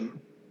vacation,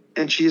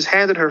 and she's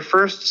handed her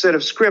first set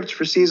of scripts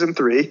for season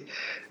 3,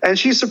 and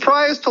she's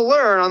surprised to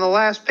learn on the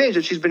last page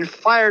that she's been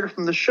fired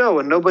from the show,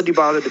 and nobody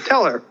bothered to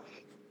tell her.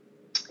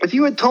 If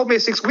you had told me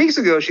 6 weeks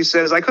ago, she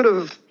says, I could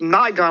have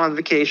not gone on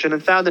vacation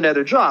and found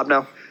another job.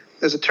 Now,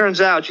 as it turns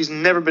out, she's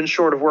never been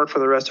short of work for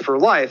the rest of her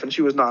life, and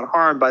she was not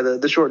harmed by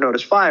the short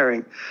notice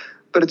firing.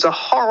 But it's a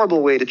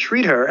horrible way to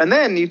treat her. And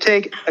then you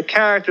take a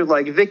character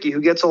like Vicky,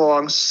 who gets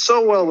along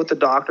so well with the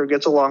Doctor,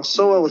 gets along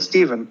so well with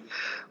Steven.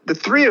 The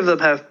 3 of them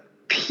have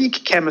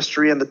peak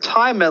chemistry, and the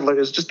Time Meddler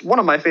is just one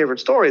of my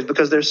favorite stories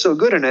because they're so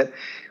good in it.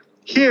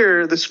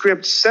 Here, the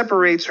script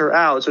separates her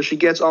out, so she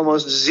gets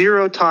almost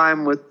 0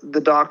 time with the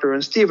Doctor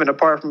and Steven,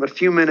 apart from a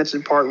few minutes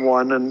in part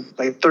 1 and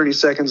like 30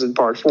 seconds in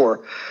part 4.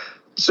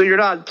 So you're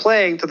not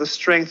playing to the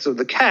strengths of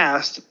the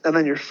cast, and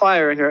then you're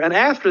firing her. And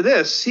after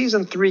this,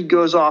 season 3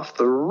 goes off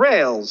the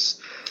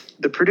rails.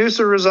 The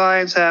producer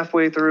resigns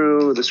halfway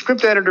through. The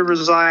script editor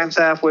resigns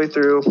halfway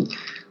through.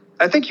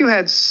 I think you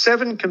had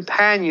 7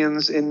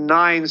 companions in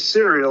 9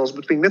 serials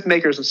between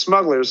Mythmakers and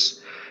Smugglers.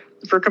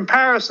 For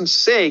comparison's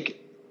sake,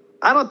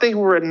 I don't think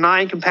we're at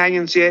 9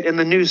 companions yet in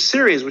the new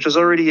series, which is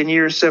already in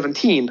year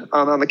 17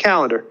 on the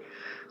calendar.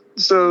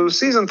 So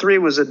season 3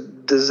 was a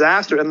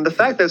disaster, and the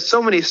fact that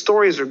so many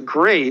stories are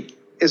great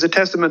is a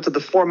testament to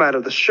the format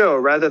of the show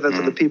rather than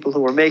to the people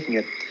who are making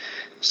it.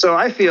 So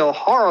I feel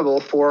horrible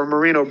for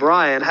Maureen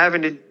O'Brien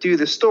having to do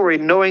this story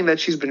knowing that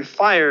she's been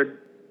fired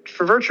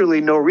for virtually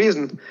no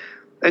reason.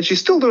 And she's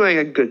still doing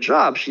a good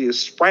job. She is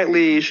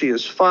sprightly, she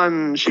is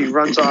fun, she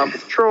runs off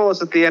with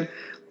Troilus at the end.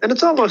 And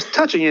it's almost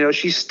touching,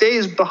 she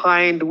stays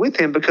behind with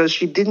him because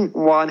she didn't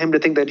want him to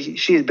think that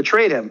she had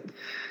betrayed him.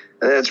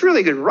 It's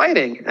really good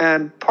writing.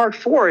 And part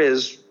 4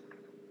 is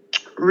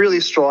really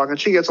strong, and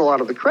she gets a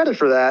lot of the credit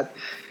for that.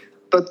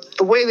 But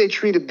the way they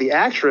treated the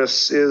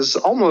actress is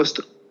almost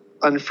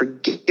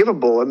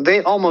unforgivable, and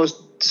they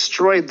almost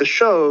destroyed the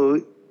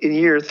show in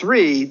year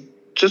 3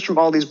 just from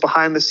all these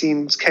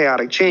behind-the-scenes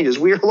chaotic changes.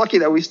 We are lucky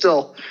that we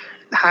still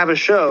have a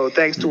show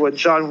thanks to what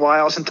John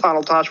Wiles and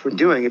Donald Tosh were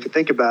doing, if you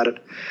think about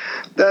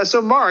it.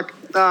 So, Mark,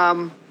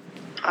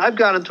 I've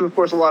gotten into, of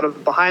course, a lot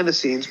of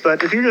behind-the-scenes,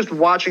 but if you're just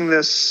watching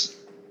this,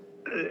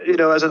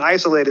 as an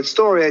isolated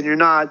story and you're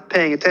not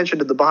paying attention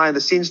to the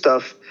behind-the-scenes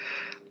stuff,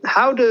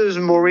 how does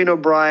Maureen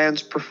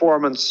O'Brien's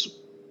performance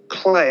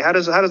play? How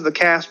does the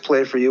cast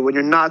play for you when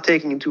you're not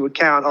taking into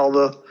account all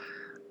the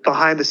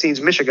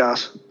behind-the-scenes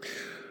mishigas?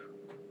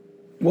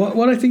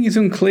 What I think is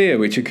unclear,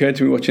 which occurred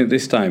to me watching it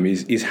this time,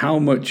 is how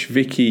much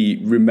Vicky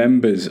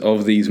remembers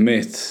of these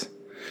myths.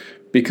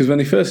 Because when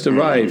they first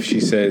arrive, she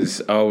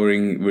says, "Oh,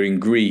 we're in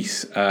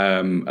Greece,"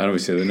 and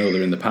obviously they know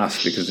they're in the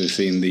past because they've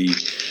seen the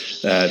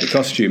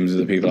costumes of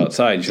the people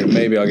outside. She said,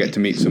 "Maybe I'll get to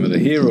meet some of the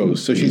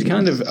heroes." So she's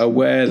kind of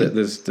aware that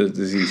there's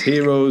these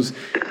heroes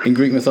in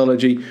Greek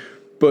mythology,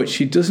 but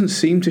she doesn't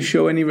seem to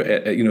show any,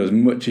 as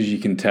much as you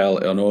can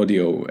tell on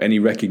audio, any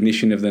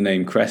recognition of the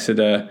name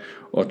Cressida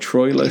or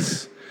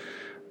Troilus.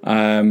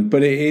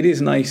 But it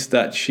is nice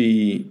that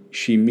she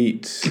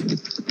meets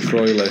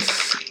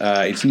Troilus.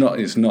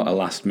 It's not a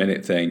last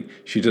minute thing.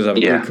 She does have a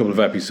good couple of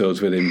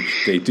episodes with him.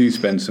 They do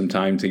spend some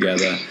time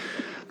together.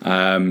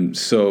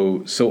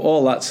 So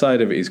all that side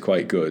of it is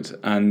quite good.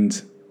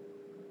 And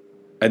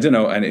I don't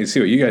know, and see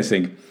what you guys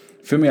think.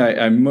 For me,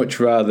 I much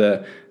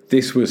rather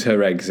this was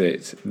her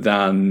exit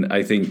than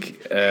I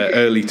think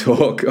early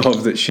talk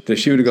of that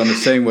she would have gone the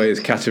same way as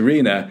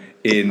Katerina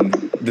in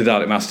the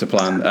Dalek Master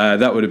Plan.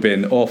 That would have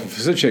been awful for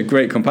such a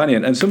great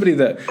companion and somebody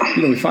that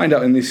we find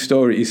out in this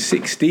story is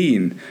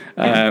 16.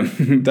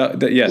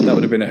 That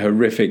would have been a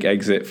horrific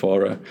exit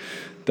for her,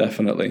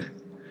 definitely.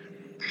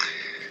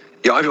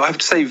 Yeah, I have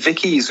to say,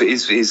 Vicky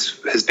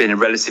has been a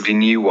relatively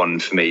new one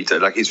for me.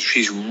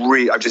 She's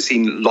really. I've just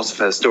seen lots of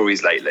her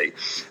stories lately,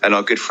 and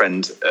our good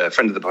friend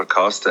of the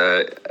podcast,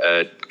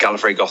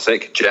 Gallifrey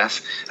Gothic,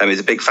 Jeff, is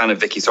a big fan of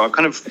Vicky. So I've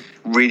kind of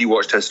really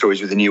watched her stories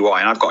with a new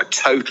eye, and I've got a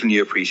total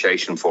new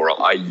appreciation for her.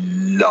 I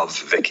love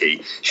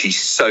Vicky. She's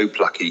so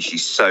plucky.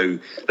 She's so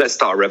let's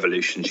start a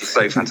revolution. She's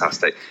so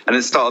fantastic. And at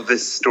the start of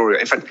this story,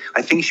 in fact,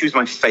 I think she was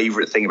my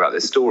favourite thing about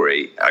this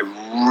story. I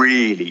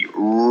really,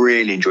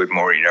 really enjoyed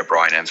Maureen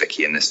O'Brien and Vicky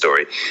in this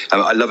story.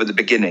 I love at the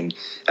beginning.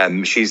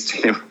 She's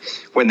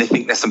when they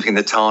think there's something in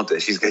the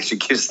TARDIS, she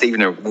gives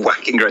Stephen a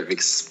whacking great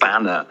big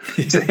spanner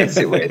to hit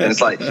it with, and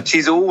it's like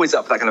she's always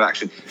up for that kind of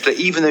action. So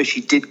even though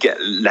she did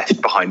get left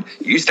behind,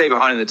 you stay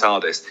behind in the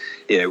TARDIS,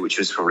 which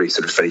was probably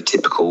sort of very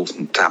typical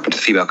to happen to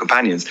female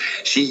companions.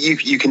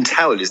 You can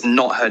tell it is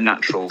not her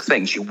natural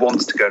thing. She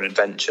wants to go on an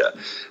adventure.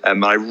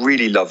 I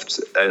really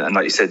loved, and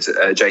like you said,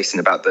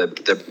 Jason, about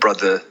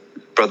the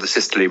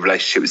brother-sisterly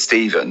relationship with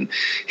Stephen,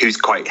 who's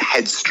quite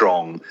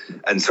headstrong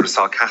and sort of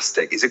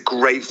sarcastic, is a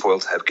great foil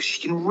to her because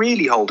she can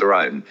really hold her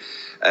own.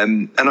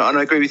 And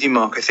I agree with you,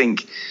 Mark. I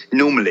think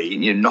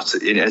normally,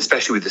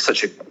 especially with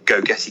such a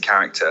go-getty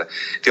character,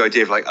 the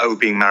idea of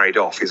being married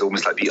off is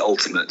almost like the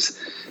ultimate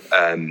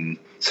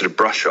sort of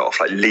brush off.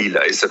 Like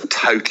Leela is sort of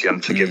totally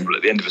unforgivable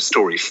at the end of a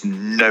story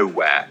from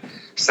nowhere,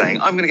 saying,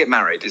 "I'm going to get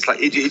married." It's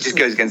like it just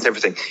goes against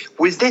everything.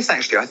 With this,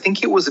 actually, I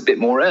think it was a bit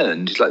more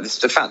earned. Like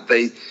the fact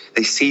they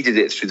seeded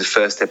it through the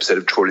first episode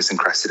of Troilus and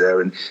Cressida,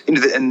 and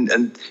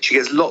and she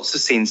gets lots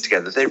of scenes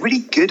together. They're really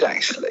good,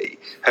 actually.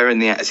 Her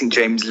and I think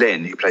James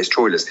Lynn, who plays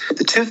Troilus,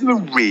 the two of them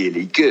are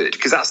really good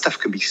because that stuff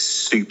can be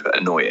super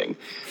annoying.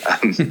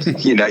 People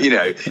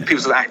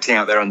sort of acting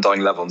out their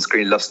undying love on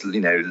screen,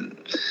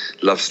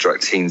 love-struck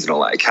teens and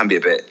all that. It can be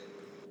a bit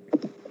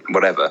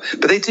whatever,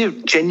 but they do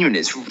genuinely.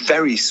 It's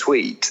very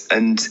sweet,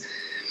 and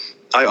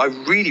I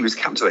really was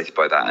captivated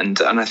by that.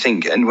 And I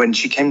think, and when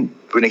it came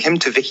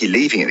to Vicky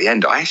leaving at the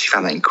end, I actually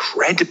found that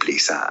incredibly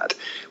sad.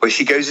 Where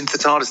she goes into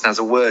the TARDIS and has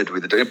a word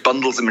with it,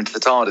 bundles him into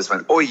the TARDIS,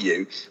 went, "Oi,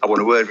 you! I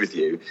want a word with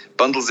you."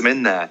 Bundles him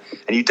in there,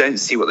 and you don't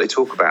see what they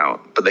talk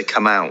about, but they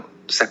come out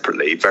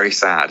separately, very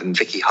sad. And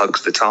Vicky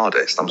hugs the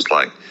TARDIS. I was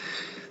like,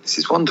 this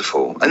is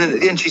wonderful. And then at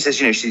the end she says,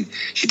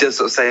 she does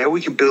sort of say, "Oh, we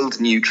can build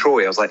a new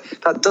Troy." I was like,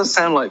 that does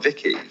sound like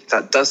Vicky.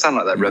 That does sound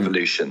like that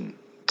revolution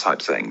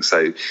type thing.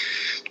 So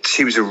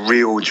she was a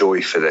real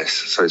joy for this.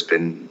 So it's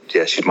been,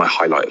 she's my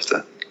highlight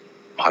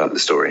of the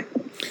story.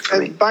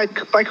 And by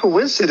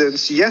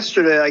coincidence,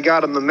 yesterday I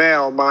got in the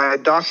mail my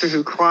Doctor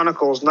Who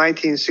Chronicles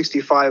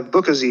 1965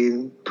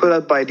 bookazine put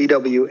up by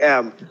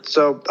DWM.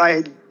 So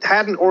I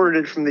hadn't ordered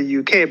it from the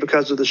UK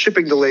because of the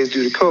shipping delays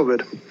due to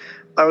COVID.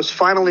 I was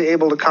finally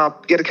able to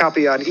get a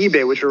copy on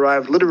eBay, which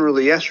arrived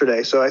literally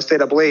yesterday. So I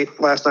stayed up late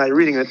last night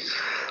reading it.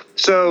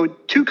 So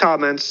 2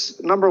 comments.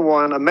 Number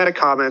 1, a meta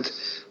comment.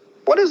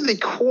 What is the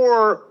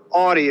core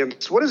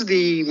audience? What is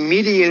the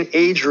median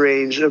age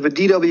range of a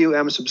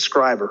DWM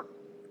subscriber?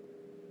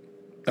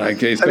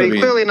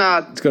 Clearly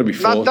not. It's got to be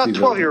 40, not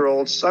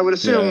 12-year-olds. I would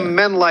assume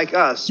men like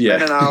us,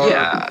 men in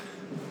our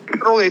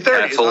early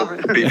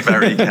 30s. Be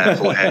very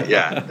careful here.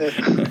 Yeah.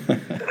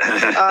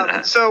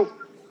 So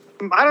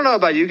I don't know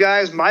about you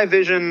guys. My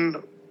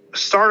vision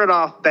started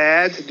off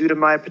bad due to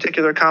my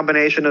particular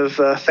combination of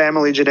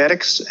family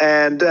genetics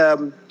and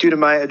due to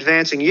my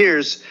advancing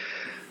years.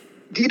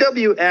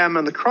 DWM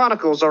and the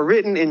Chronicles are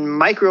written in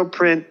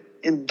microprint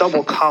in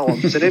double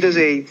columns, and it is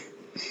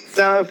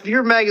now, if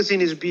your magazine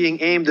is being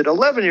aimed at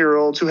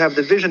 11-year-olds who have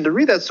the vision to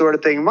read that sort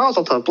of thing,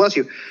 Mazel Tov, bless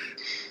you.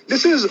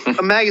 This is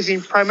a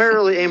magazine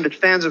primarily aimed at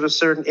fans of a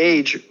certain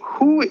age.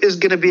 Who is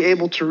going to be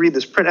able to read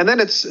this print? And then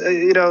it's,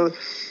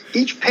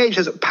 each page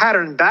has a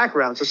patterned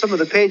background. So some of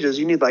the pages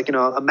you need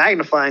a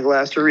magnifying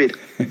glass to read.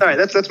 All right,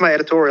 that's my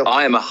editorial.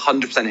 I am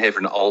 100% here for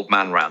an old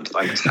man rant.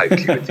 I'm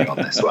totally with you on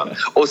this one.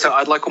 Also,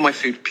 I'd like all my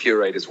food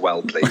pureed as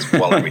well, please,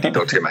 while I'm reading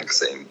Doctor Who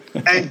magazine.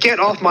 And get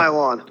off my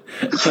lawn.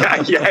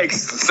 Yeah,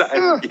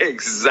 exactly.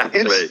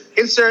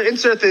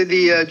 Insert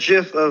the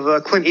GIF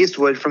of Clint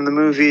Eastwood from the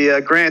movie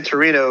Gran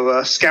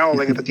Torino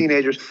scowling at the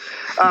teenagers.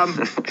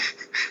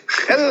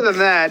 Other than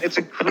that, it's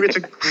a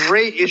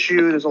great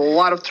issue. There's a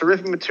lot of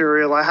terrific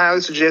material. I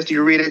highly suggest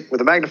you read it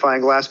with a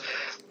magnifying glass.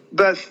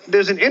 But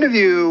there's an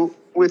interview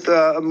with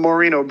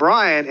Maureen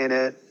O'Brien in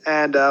it,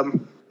 and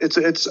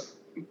it's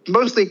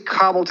mostly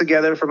cobbled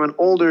together from an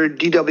older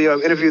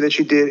DWM interview that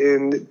she did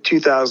in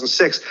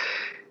 2006.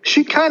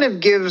 She kind of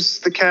gives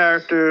the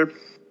character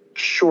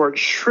short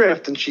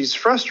shrift, and she's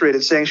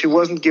frustrated, saying she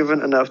wasn't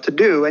given enough to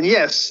do. And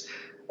yes,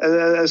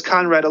 as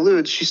Conrad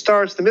alludes, she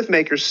starts the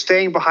Mythmakers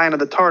staying behind on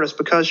the TARDIS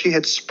because she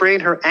had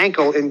sprained her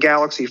ankle in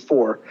Galaxy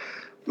 4,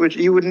 which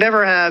you would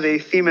never have a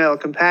female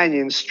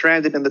companion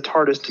stranded in the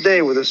TARDIS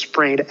today with a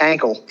sprained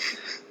ankle,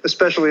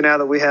 especially now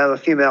that we have a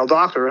female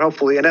doctor and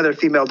hopefully another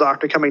female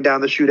doctor coming down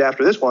the chute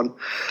after this one.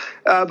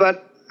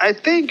 But I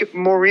think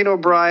Maureen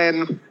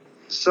O'Brien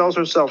sells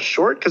herself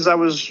short because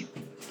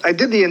I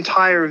did the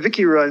entire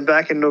Vicky run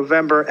back in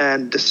November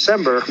and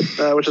December,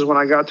 which is when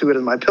I got to it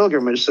in my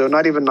pilgrimage, so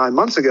not even 9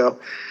 months ago.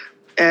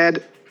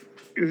 And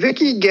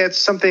Vicky gets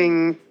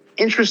something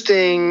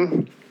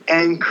interesting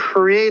and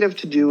creative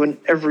to do in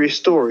every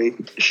story.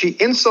 She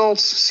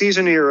insults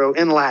Caesar Nero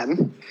in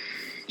Latin.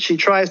 She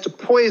tries to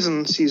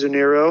poison Caesar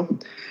Nero.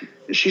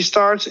 She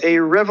starts a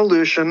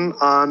revolution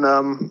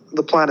on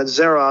the planet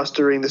Zeros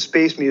during the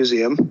Space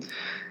Museum.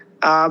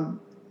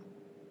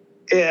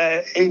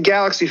 In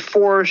Galaxy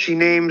 4, she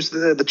names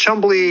the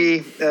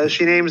Chumbly,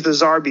 she names the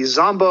Zarbi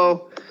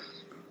Zombo.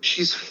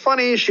 She's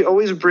funny. She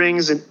always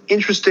brings an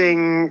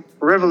interesting,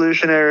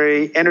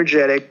 revolutionary,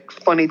 energetic,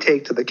 funny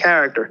take to the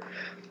character.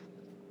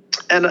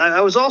 And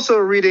I was also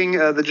reading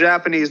the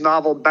Japanese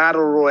novel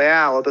Battle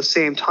Royale at the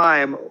same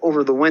time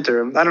over the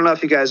winter. I don't know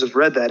if you guys have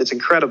read that. It's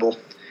incredible.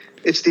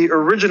 It's the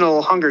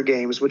original Hunger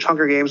Games, which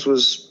Hunger Games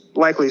was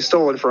likely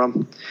stolen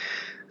from.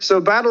 So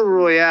Battle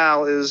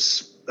Royale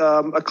is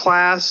a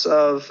class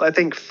of, I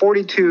think,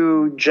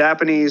 42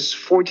 Japanese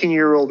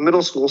 14-year-old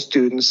middle school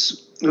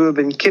students who have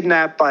been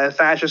kidnapped by a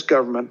fascist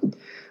government.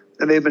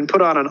 And they've been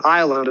put on an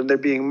island and they're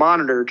being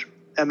monitored.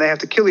 And they have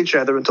to kill each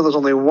other until there's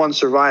only one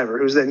survivor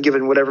who's then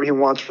given whatever he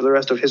wants for the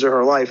rest of his or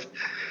her life.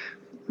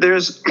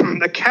 There's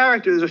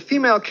there's a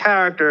female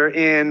character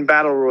in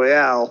Battle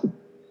Royale,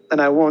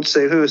 and I won't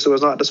say who so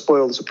as not to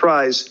spoil the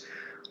surprise,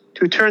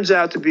 who turns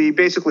out to be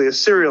basically a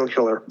serial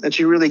killer. And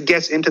she really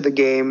gets into the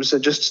games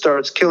and just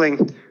starts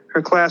killing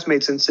her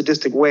classmates in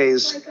sadistic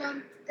ways.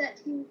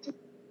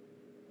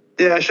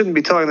 Yeah, I shouldn't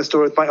be telling the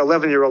story with my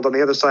 11-year-old on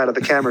the other side of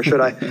the camera,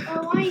 should I?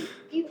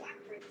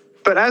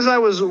 But as I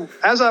was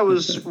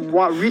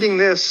reading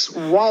this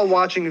while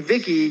watching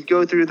Vicky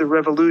go through the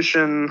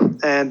revolution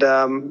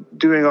and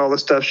doing all the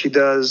stuff she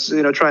does,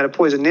 trying to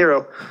poison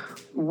Nero,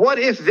 what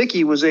if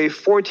Vicky was a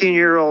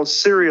 14-year-old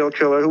serial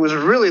killer who was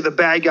really the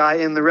bad guy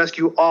in the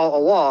rescue all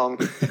along,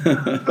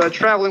 but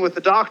traveling with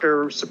the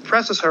Doctor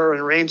suppresses her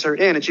and reins her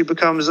in, and she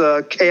becomes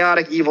a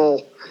chaotic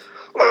evil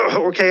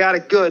or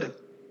chaotic good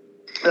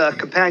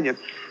companion?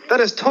 That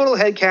is total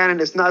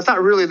headcanon. It's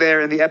not really there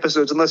in the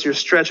episodes unless you're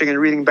stretching and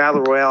reading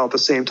Battle Royale at the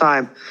same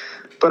time.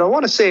 But I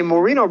want to say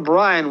Maureen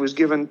O'Brien was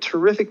given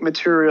terrific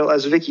material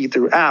as Vicky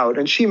throughout,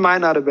 and she might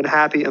not have been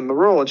happy in the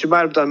role, and she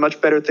might have done much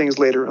better things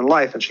later in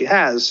life, and she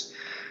has.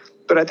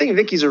 But I think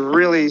Vicky's a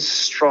really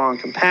strong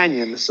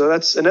companion, so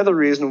that's another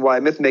reason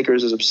why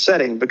Mythmakers is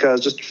upsetting,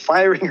 because just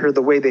firing her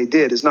the way they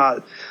did is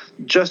not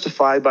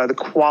justified by the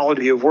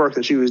quality of work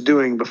that she was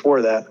doing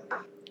before that.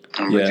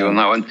 I'm with you on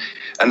that one.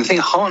 And I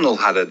think Hartnell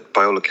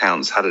by all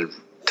accounts, had a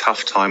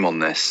tough time on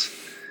this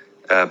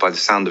by the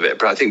sound of it.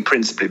 But I think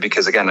principally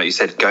because, again, like you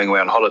said, going away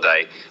on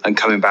holiday and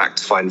coming back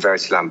to find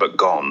Verity Lambert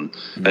gone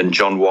and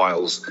John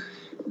Wiles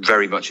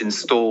very much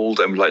installed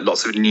and like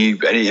lots of new...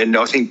 And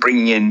I think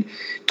bringing in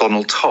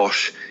Donald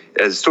Tosh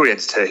as story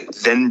editor,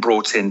 then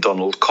brought in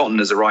Donald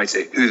Cotton as a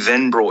writer, who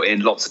then brought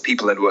in lots of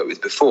people they'd worked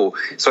with before.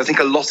 So I think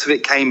a lot of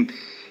it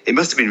it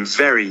must have been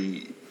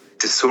very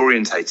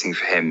disorientating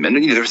for him. And,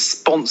 the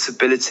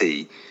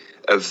responsibility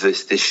of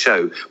this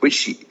show,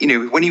 which,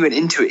 when he went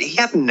into it, he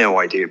had no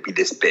idea it'd be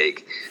this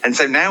big. And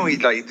so now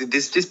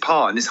this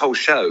part and this whole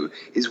show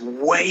is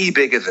way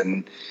bigger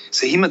than...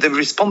 So the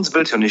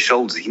responsibility on his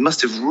shoulders, he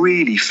must have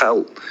really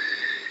felt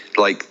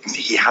like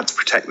he had to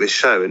protect this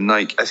show. And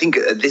I think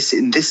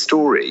in this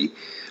story,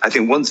 I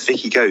think once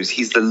Vicky goes,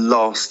 he's the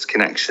last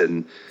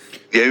connection,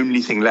 the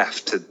only thing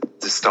left to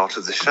the start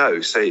of the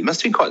show. So it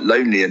must have been quite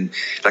lonely, and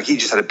he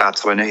just had a bad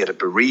time. I know he had a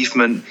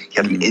bereavement, he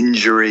had an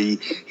injury,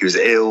 he was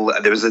ill.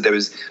 There was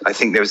I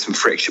think there was some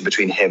friction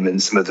between him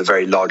and some of the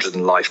very larger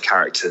than life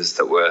characters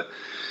that were,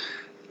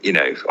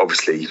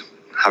 obviously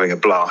having a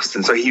blast.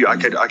 And so I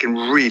can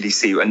really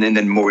see, and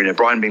then Maureen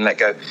O'Brien being let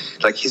go,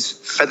 his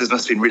feathers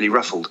must have been really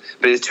ruffled.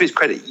 But to his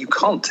credit, you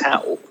can't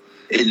tell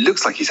it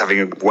looks like he's having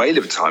a whale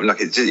of a time.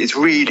 Like it's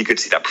really good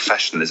to see that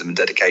professionalism and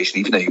dedication,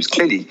 even though he was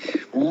clearly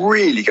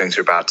really going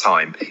through a bad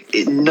time.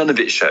 None of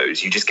it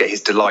shows. You just get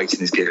his delight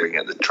and his giggling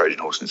at the Trojan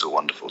horse, and it's all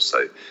wonderful.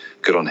 So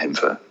good on him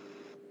for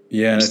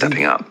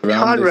stepping up.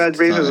 Conrad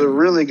raises a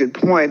really good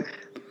point.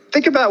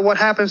 Think about what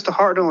happens to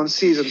Hartnell in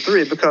season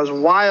 3, because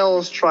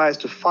Wiles tries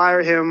to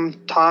fire him,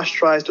 Tosh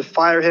tries to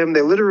fire him.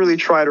 They literally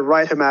try to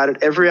write him out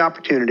at every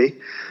opportunity.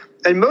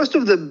 And most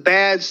of the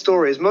bad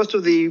stories, most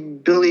of the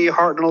Billy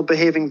Hartnell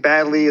behaving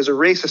badly as a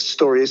racist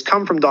stories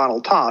come from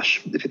Donald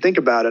Tosh, if you think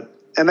about it.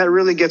 And that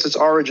really gets its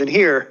origin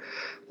here,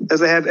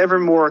 as they have ever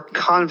more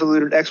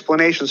convoluted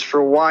explanations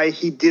for why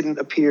he didn't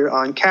appear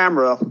on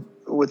camera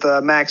with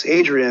Max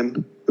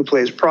Adrian, who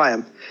plays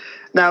Priam.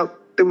 Now,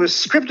 it was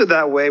scripted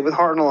that way with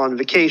Hartnell on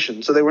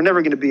vacation, so they were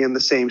never going to be in the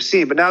same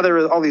scene. But now there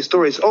are all these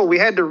stories, we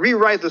had to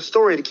rewrite the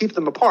story to keep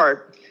them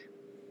apart,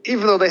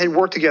 even though they had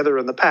worked together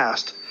in the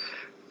past.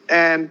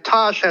 And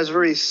Tosh has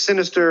very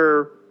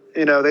sinister,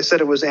 they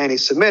said it was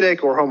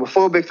anti-Semitic or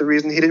homophobic, the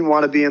reason he didn't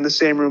want to be in the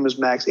same room as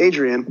Max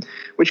Adrian,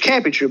 which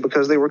can't be true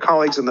because they were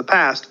colleagues in the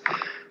past.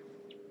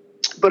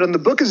 But in the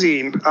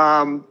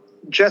Bookazine,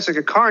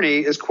 Jessica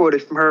Carney is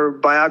quoted from her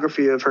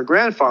biography of her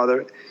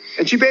grandfather,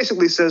 and she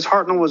basically says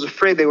Hartnell was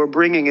afraid they were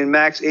bringing in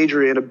Max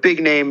Adrian, a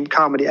big-name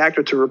comedy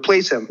actor, to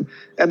replace him.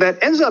 And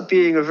that ends up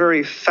being a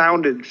very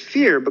founded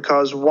fear,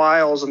 because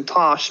Wiles and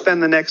Tosh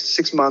spend the next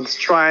 6 months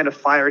trying to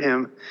fire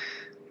him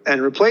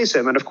and replace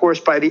him. And of course,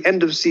 by the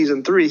end of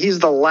season 3, he's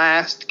the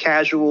last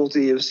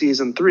casualty of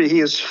season 3. He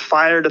is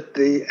fired at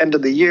the end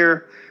of the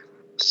year,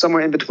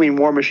 somewhere in between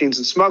War Machines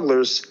and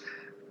Smugglers.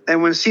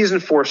 And when season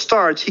 4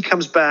 starts, he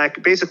comes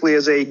back basically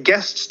as a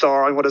guest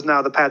star on what is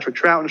now the Patrick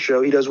Troughton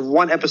Show. He does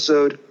one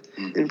episode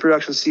in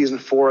production season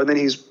 4, and then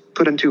he's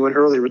put into an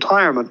early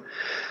retirement.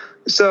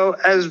 So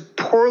as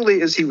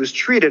poorly as he was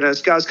treated,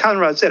 as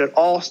Conrad said, it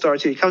all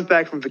starts here. He comes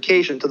back from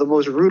vacation to the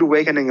most rude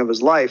awakening of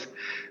his life.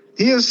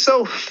 He is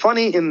so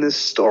funny in this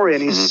story,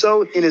 and he's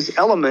so in his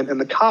element in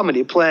the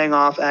comedy, playing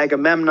off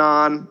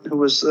Agamemnon, who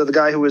was the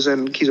guy who was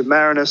in Keys of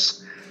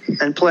Marinus,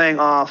 and playing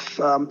off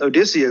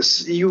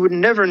Odysseus. You would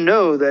never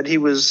know that he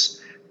was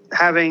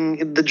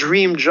having the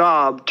dream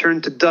job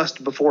turned to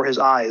dust before his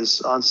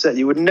eyes on set.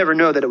 You would never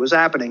know that it was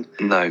happening.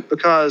 No.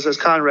 Because, as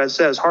Conrad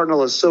says,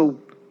 Hartnell is so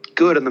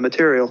good in the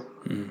material.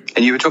 And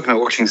you were talking about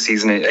watching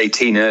season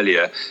 18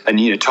 earlier,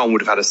 and Tom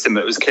would have had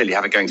it was clearly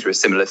going through a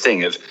similar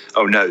thing of,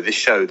 oh no, this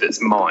show that's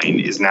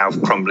mine is now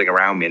crumbling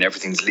around me and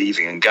everything's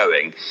leaving and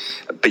going.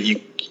 But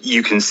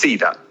you can see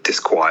that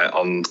disquiet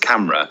on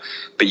camera,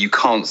 but you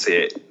can't see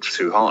it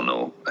through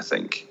Hartnell, I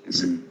think.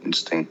 It's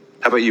interesting.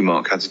 How about you,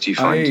 Mark? How did you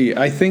find?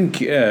 I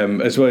think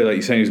as well, like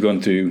you're saying, he's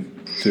gone through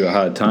a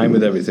hard time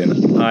with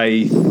everything.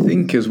 I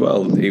think as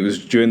well, it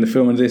was during the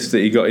film of this that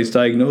he got his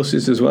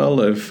diagnosis as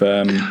well of,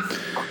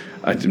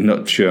 I'm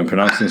not sure I'm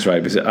pronouncing this right,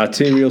 but is it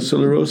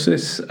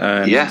arteriosclerosis?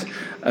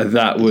 And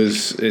that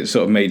was, it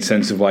sort of made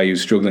sense of why he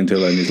was struggling to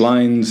learn his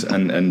lines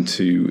and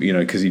to,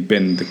 because he'd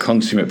been the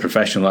consummate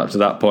professional up to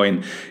that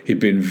point. He'd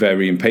been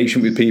very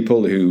impatient with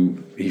people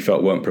who he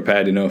felt weren't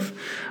prepared enough.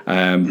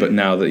 But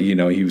now that,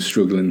 he was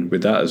struggling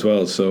with that as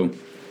well. So,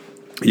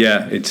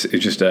 yeah, it's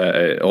just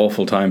an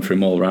awful time for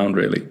him all around,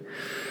 really.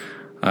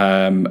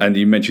 And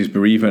you mentioned his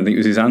bereavement. I think it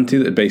was his auntie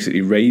that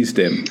basically raised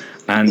him,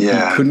 and he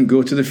couldn't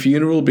go to the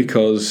funeral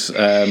because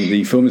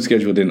the filming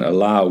schedule didn't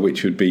allow,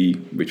 which would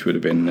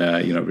have been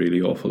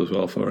really awful as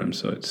well for him.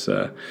 So it's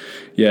that's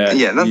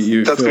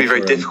going to be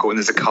very difficult when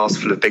there's a cast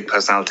full of big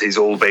personalities,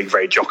 all being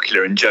very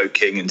jocular and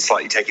joking and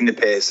slightly taking the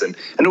piss, and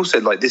also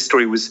like this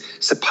story was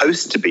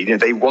supposed to be,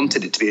 they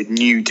wanted it to be a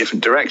new,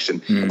 different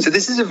direction. So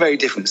this is a very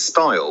different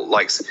style.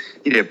 Like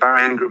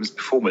Barry Angram's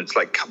performance,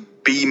 like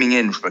beaming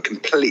in from a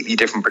completely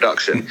different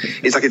production.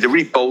 It's like a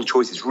really bold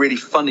choice. It's really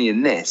funny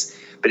in this,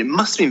 but it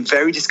must have been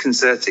very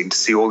disconcerting to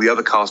see all the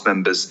other cast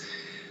members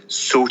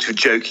sort of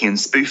joking and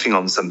spoofing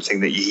on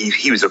something that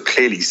he was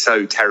clearly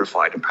so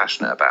terrified and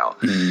passionate about.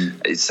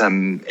 It's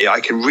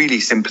I can really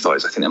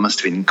sympathise. I think that must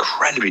have been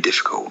incredibly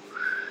difficult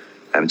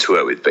to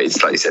work with. But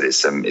it's like you said,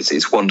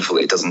 it's wonderful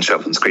that it doesn't show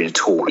up on screen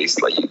at all. He's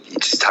like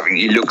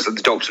the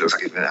doctor looks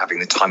like he's been having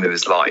the time of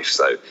his life.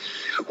 So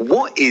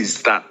what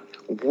is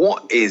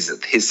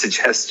his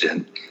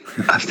suggestion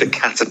of the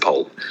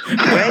catapult?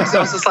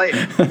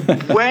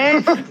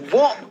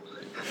 What?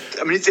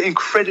 I mean, it's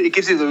incredible. It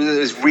gives you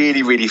those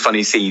really, really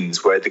funny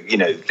scenes where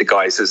the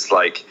guy's just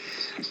like,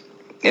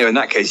 in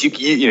that case, you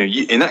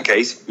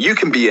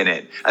can be in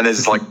it, and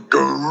there's like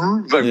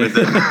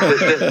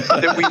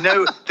that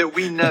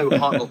we know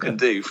Hartnell can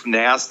do from the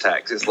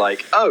Aztecs. It's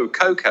like, oh,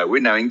 Coco,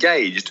 we're now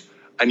engaged,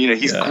 and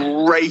he's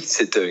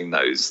great at doing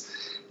those.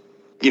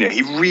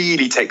 He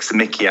really takes the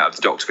mickey out of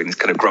the Doctor being this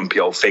kind of grumpy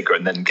old figure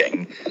and then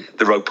getting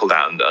the rope pulled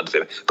out under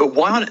him. But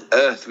why on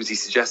earth was he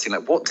suggesting,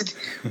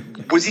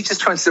 was he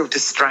just trying to sort of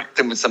distract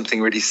them with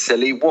something really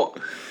silly? What?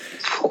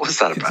 What was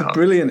that It's a about?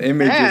 brilliant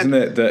image, And- isn't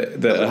it?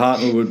 That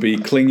Hartnell would be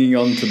clinging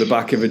on to the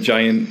back of a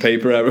giant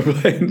paper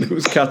aeroplane that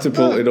was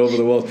catapulted over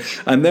the walls.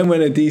 And then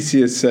when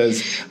Odysseus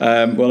says,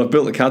 well, I've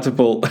built a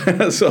catapult,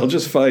 so I'll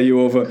just fire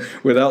you over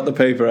without the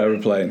paper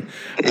aeroplane.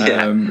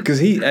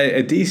 Because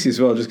Odysseus,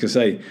 well, I'm just going to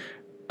say,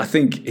 I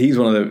think he's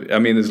one of the, I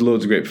mean, there's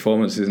loads of great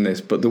performances in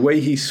this, but the way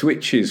he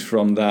switches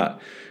from that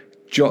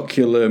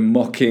jocular,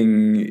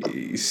 mocking,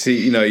 he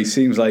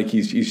seems like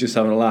he's just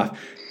having a laugh,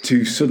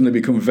 to suddenly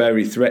become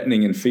very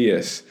threatening and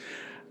fierce.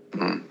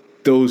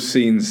 Those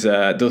scenes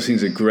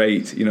are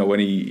great. You know, when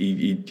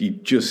he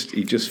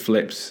just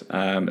flips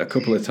a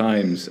couple of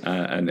times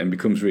and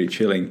becomes really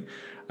chilling.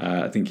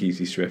 I think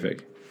he's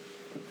terrific.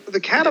 The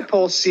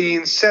catapult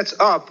scene sets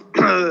up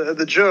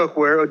the joke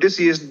where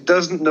Odysseus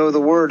doesn't know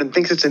the word and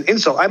thinks it's an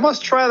insult. I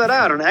must try that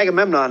out on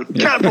Agamemnon.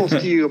 Catapults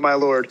to you, my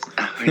lord.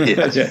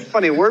 That's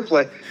funny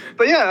wordplay.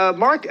 But yeah,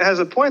 Mark has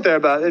a point there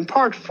about in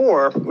part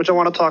 4, which I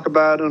want to talk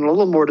about in a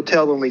little more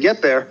detail when we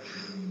get there.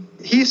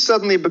 He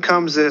suddenly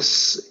becomes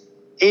this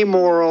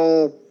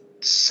amoral,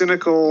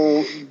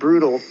 cynical,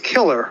 brutal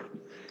killer.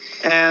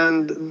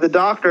 And the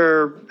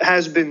Doctor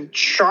has been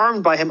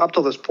charmed by him up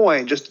till this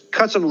point, just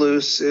cuts him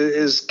loose,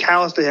 is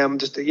callous to him,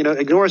 just,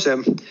 ignores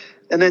him,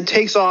 and then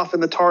takes off in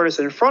the TARDIS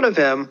in front of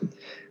him.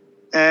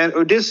 And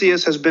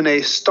Odysseus has been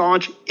a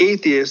staunch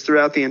atheist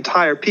throughout the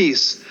entire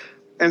piece.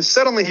 And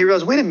suddenly he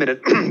realizes, wait a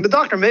minute, the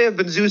Doctor may have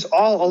been Zeus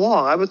all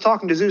along. I was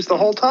talking to Zeus the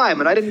whole time,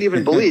 and I didn't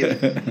even believe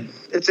it.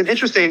 It's an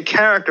interesting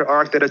character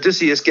arc that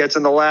Odysseus gets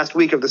in the last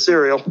week of the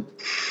serial.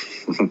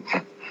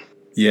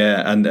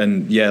 Yeah,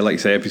 and yeah, like you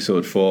say,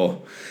 episode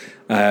 4.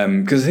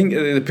 Because I think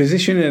the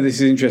position of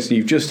this is interesting.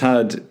 You've just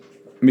had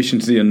Mission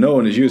to the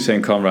Unknown, as you were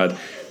saying, Conrad.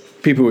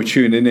 People were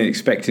tuning in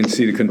expecting to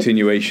see the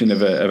continuation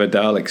of a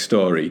Dalek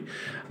story,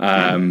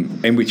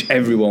 in which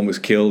everyone was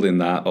killed in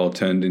that or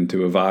turned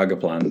into a Varga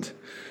plant.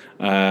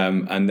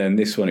 And then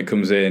this one, it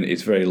comes in,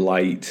 it's very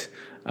light,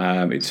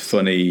 it's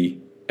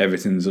funny,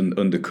 everything's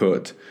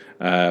undercut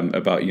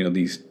about,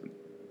 these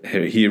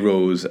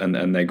heroes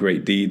and their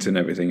great deeds and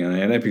everything. And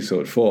in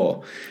episode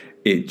 4,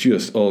 it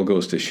just all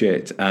goes to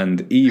shit.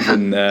 And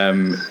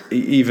even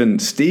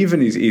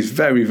Stephen is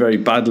very, very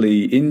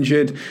badly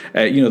injured.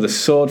 The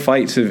sword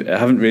fights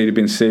haven't really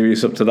been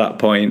serious up to that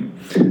point.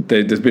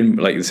 There's been,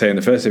 like they say in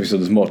the first episode,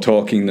 there's more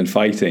talking than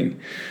fighting.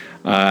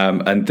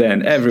 And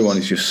then everyone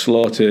is just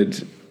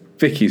slaughtered.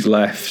 Vicky's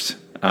left,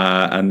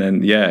 and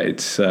then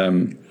it's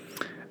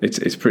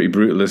pretty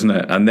brutal, isn't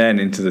it? And then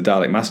into the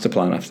Dalek Master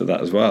Plan after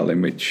that as well,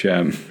 in which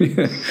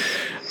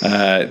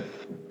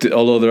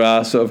although there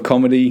are sort of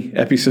comedy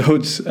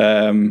episodes,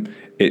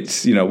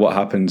 it's what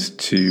happens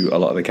to a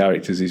lot of the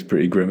characters is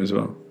pretty grim as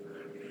well.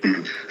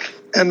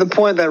 And the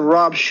point that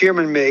Rob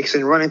Shearman makes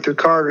in Running Through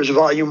Corridors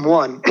Volume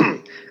 1,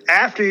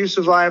 after you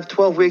survive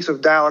 12 weeks of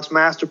Dalek's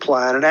Master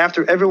Plan, and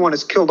after everyone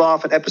is killed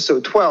off in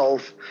episode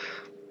 12,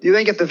 you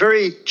then get the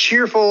very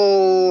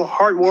cheerful,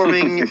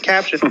 heartwarming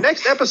caption.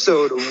 Next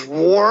episode,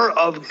 War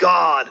of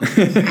God.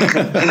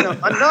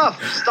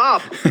 Enough.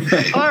 Stop.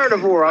 I'm tired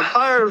of war. I'm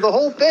tired of the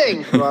whole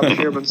thing, Rob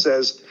Shearman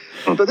says.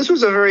 But this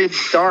was a very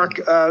dark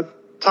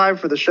time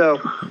for the show.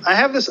 I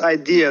have this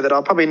idea that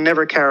I'll probably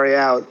never carry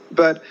out,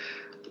 but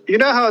you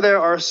know how there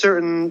are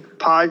certain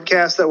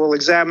podcasts that will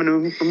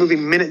examine a movie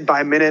minute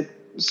by minute?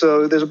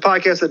 So there's a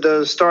podcast that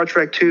does Star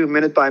Trek 2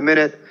 minute by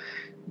minute.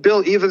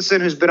 Bill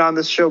Evenson, who's been on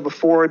this show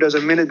before, does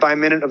a minute by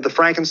minute of the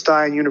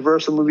Frankenstein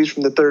Universal movies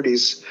from the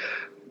 30s.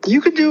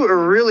 You could do a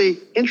really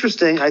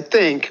interesting, I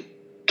think,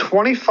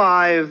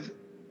 25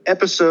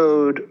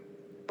 episode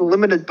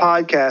limited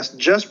podcast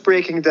just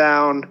breaking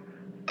down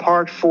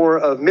part 4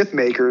 of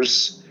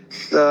Mythmakers,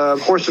 the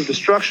Horse of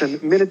Destruction,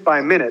 minute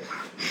by minute.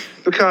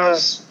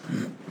 Because,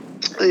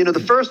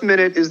 the first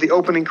minute is the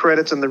opening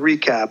credits and the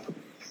recap.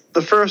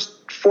 The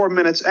first 4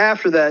 minutes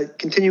after that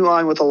continue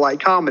on with a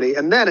light comedy.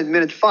 And then at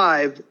minute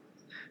 5,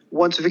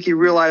 once Vicky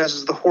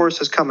realizes the horse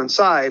has come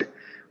inside,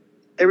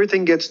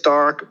 everything gets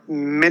dark.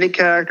 Many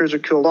characters are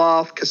killed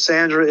off.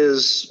 Cassandra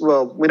is,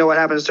 we know what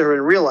happens to her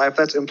in real life.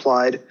 That's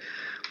implied.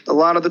 A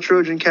lot of the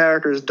Trojan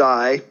characters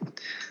die.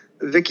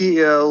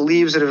 Vicky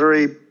leaves in a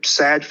very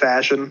sad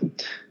fashion.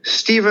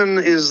 Stephen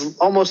is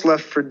almost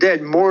left for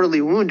dead,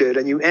 mortally wounded,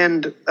 and you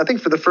end, I think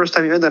for the first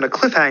time, you end on a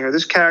cliffhanger.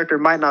 This character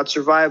might not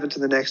survive into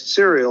the next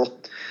serial.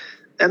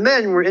 And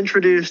then we're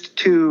introduced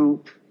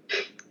to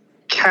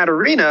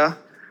Katerina,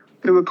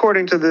 who,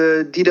 according to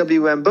the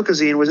DWM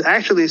Bookazine, was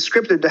actually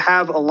scripted to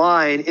have a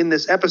line in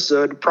this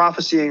episode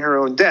prophesying her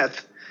own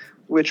death,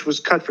 which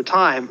was cut for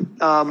time.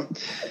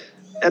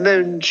 And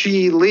then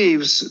she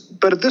leaves.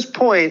 But at this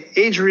point,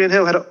 Adrian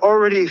Hill had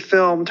already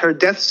filmed her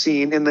death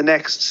scene in the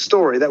next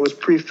story that was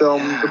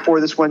pre-filmed before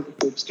this went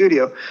to the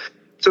studio.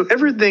 So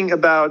everything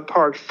about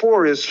part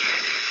 4 is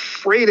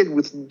freighted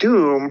with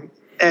doom,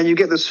 and you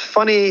get this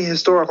funny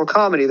historical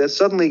comedy that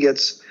suddenly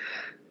gets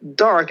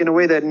dark in a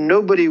way that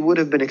nobody would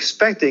have been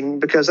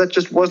expecting, because that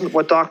just wasn't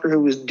what Doctor Who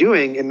was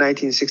doing in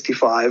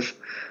 1965.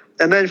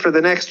 And then for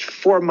the next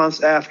 4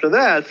 months after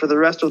that, for the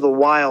rest of the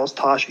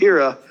Wiles-Tosh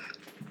era,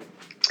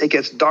 it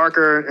gets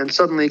darker, and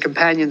suddenly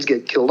companions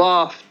get killed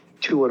off.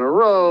 2 in a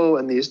row,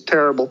 and these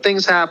terrible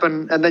things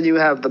happen. And then you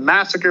have the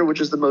massacre,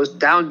 which is the most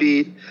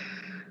downbeat,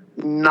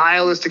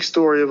 nihilistic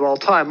story of all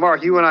time.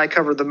 Mark, you and I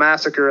covered the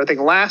massacre, I think,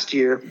 last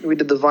year. We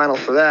did the vinyl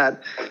for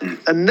that.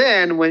 And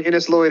then when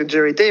Innes Lloyd and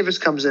Jerry Davis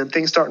comes in,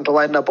 things starting to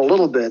lighten up a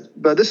little bit.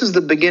 But this is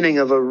the beginning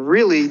of a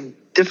really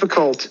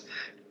difficult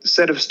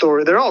set of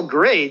stories. They're all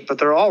great, but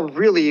they're all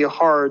really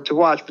hard to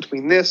watch.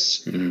 Between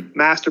this,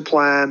 Master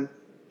Plan,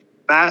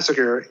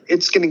 Massacre,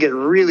 it's going to get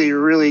really,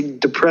 really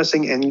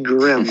depressing and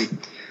grim.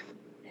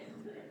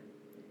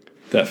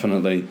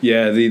 Definitely,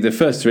 yeah. The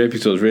first 3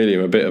 episodes really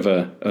are a bit of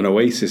an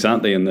oasis,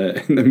 aren't they, in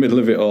the middle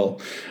of it all?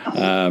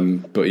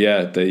 But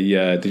yeah,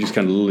 they just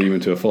kind of lull you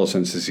into a false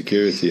sense of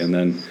security and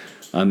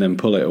then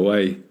pull it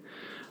away.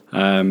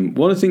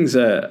 One of the things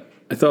I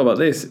thought about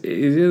this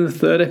is in the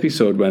 3rd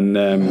episode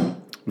when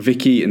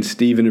Vicky and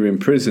Stephen are in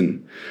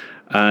prison,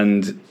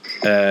 and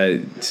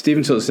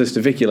Stephen sort of says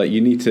to Vicky, like, we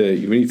need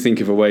to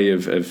think of a way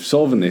of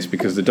solving this,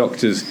 because the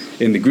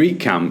Doctor's in the Greek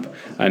camp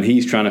and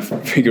he's trying to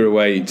figure a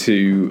way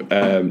to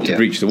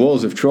breach the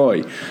walls of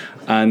Troy.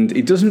 And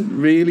it doesn't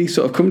really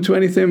sort of come to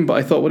anything, but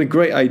I thought, what a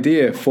great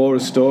idea for a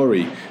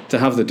story to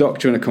have the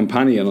Doctor and a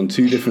companion on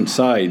 2 different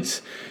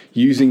sides,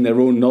 using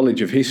their own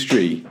knowledge of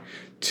history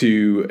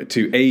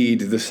to aid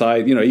the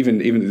side,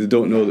 even if they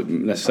don't know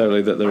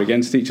necessarily that they're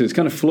against each other. It's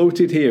kind of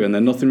floated here, and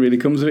then nothing really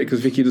comes of it, because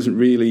Vicky doesn't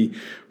really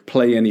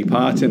play any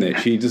part in it.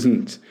 She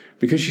doesn't,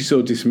 because she's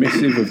so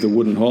dismissive of the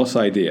wooden horse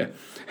idea.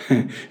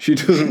 She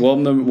doesn't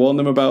warn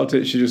them about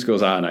it. She just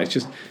goes, no,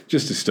 it's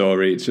just a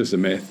story. It's just a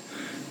myth.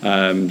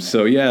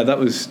 So yeah, that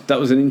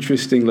was an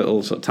interesting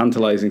little sort of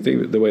tantalising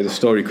thing, the way the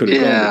story could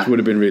have gone, which would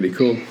have been really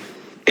cool.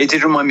 It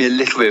did remind me a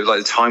little bit of like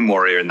the Time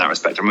Warrior in that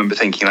respect. I remember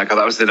thinking like,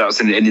 that was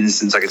an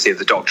instance I could see of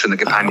the Doctor and the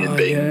companion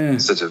being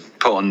sort of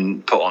put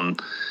on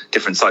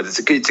different sides.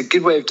 It's a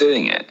good way of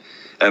doing it.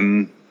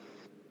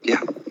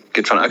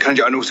 Good fun.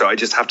 And also, I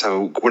just have to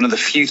have one of the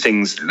few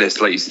things,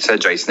 like you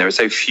said, Jason, there are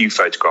so few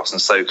photographs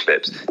and so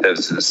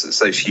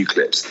few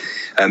clips.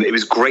 It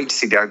was great to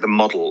see the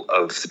model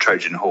of the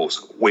Trojan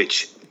horse,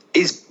 which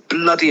is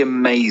bloody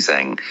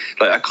amazing.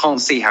 Like, I can't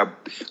see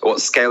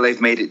what scale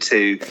they've made it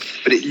to,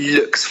 but it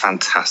looks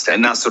fantastic.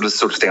 And that sort of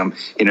thing,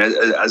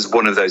 as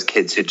one of those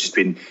kids who'd just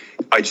been,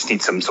 I just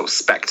need some sort of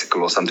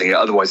spectacle or something.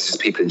 Otherwise, it's just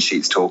people in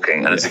sheets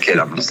talking. And as a kid,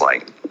 I'm just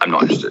like, I'm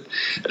not interested.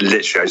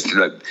 Literally, I just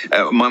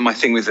my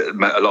thing with a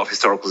lot of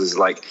historicals is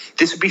like,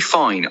 this would be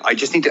fine. I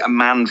just need a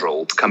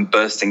mandrel to come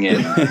bursting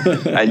in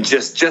and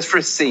just for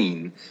a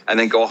scene, and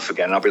then go off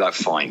again. And I'll be like,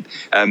 fine.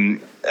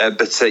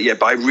 But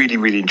I really,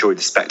 really enjoyed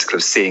the spectacle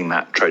of seeing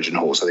that Trojan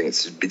horse. I think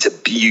it's a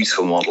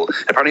beautiful model.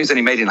 Apparently, it was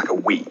only made in like a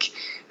week,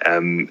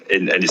 and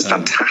it's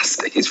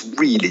fantastic. It's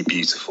really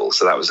beautiful.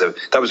 So that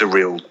was a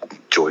real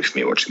joy for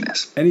me watching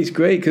this. And it's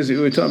great because we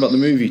were talking about the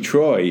movie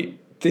Troy.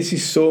 This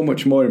is so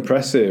much more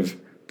impressive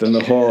than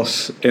the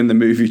horse in the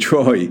movie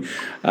Troy,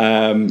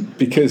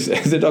 because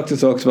the Doctor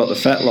talks about the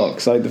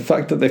fetlocks, like the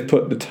fact that they've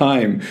put the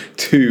time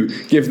to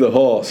give the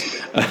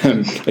horse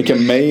like a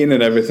mane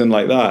and everything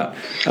like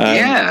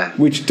that,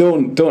 which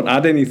don't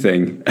add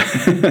anything.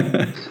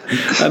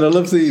 And I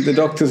love the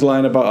Doctor's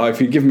line about,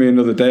 if you give me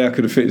another day, I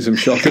could have fitted some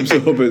shock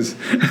absorbers.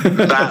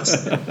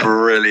 That's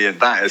brilliant.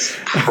 That is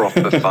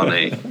proper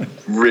funny.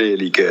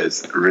 Really good.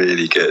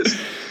 Really good.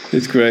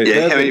 It's great.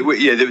 Yeah,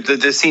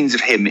 the scenes of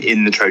him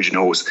in the Trojan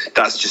horse,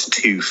 that's just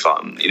too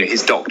fun.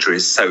 His Doctor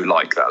is so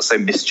like that, so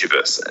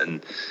mischievous,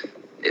 and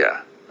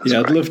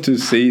I'd love to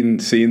have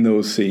seen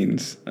those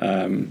scenes.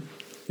 That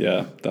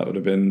would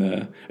have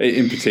been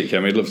in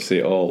particular. I'd love to see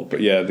it all, but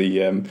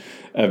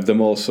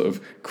them all sort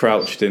of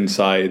crouched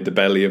inside the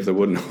belly of the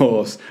wooden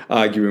horse,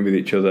 arguing with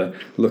each other,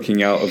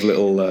 looking out of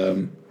little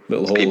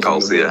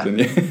holes.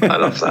 I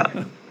love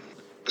that.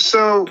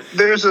 So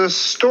there's a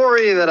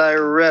story that I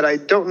read. I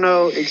don't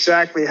know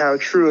exactly how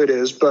true it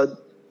is,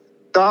 but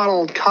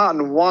Donald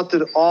Cotton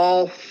wanted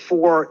all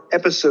 4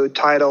 episode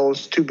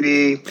titles to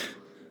be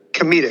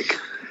comedic.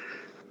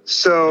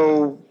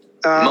 So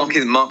Mark,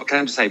 can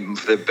I just say,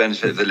 for the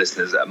benefit of the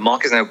listeners,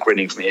 Mark is now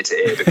grinning from ear to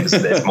ear because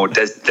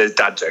there's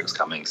dad jokes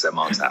coming, so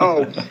Mark's happy.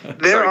 Oh,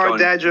 there are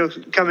dad jokes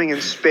coming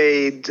in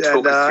spades.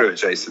 Talk us through it,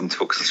 Jason.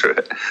 Talk us through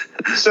it.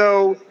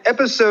 So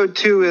episode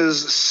 2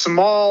 is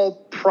Small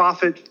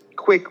Profit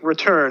Quick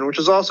Return, which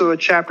is also a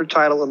chapter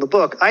title in the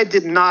book. I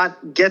did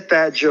not get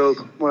that joke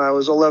when I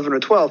was 11 or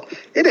 12.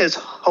 It is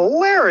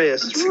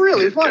hilarious. It's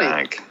really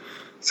funny.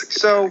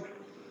 So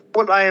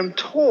what I am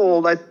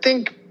told, I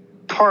think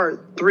part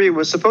 3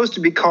 was supposed to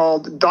be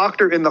called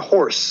Doctor in the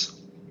Horse,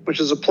 which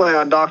is a play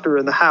on Doctor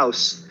in the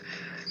House.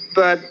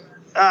 But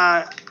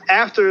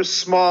after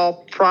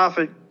Small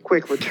Profit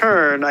Quick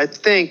Return, I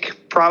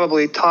think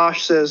probably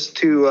Tosh says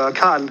to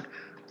Cotton,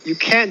 you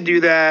can't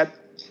do that.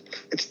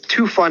 It's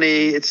too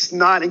funny. It's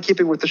not in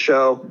keeping with the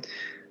show.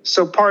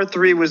 So part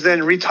 3 was then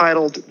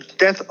retitled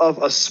Death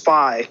of a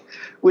Spy,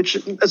 which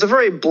is a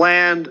very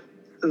bland,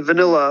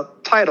 vanilla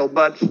title.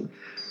 But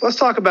let's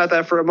talk about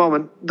that for a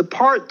moment. The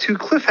part 2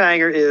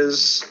 cliffhanger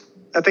is,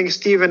 I think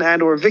Stephen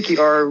and or Vicky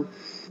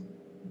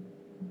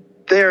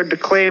they're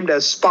declaimed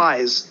as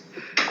spies.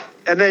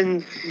 and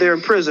then they're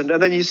imprisoned,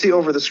 and then you see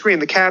over the screen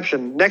the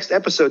caption, next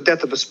episode,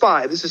 Death of a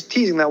Spy. This is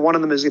teasing that one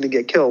of them is going to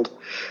get killed.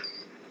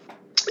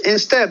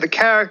 Instead, the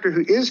character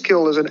who is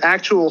killed is an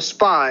actual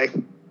spy,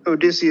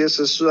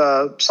 Odysseus,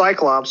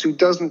 Cyclops, who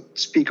doesn't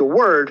speak a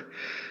word.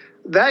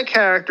 That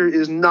character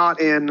is not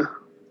in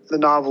the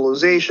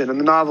novelization. In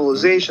the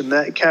novelization,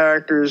 that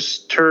character's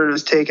turn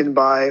is taken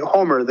by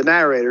Homer, the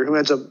narrator, who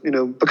ends up,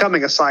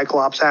 becoming a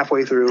Cyclops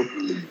halfway through,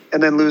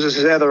 and then loses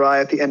his other eye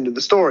at the end of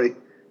the story.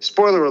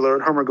 Spoiler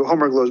alert: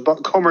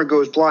 Homer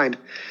goes blind.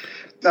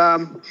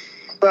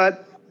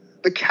 But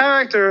the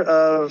character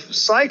of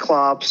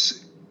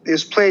Cyclops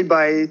is played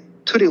by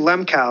Tootie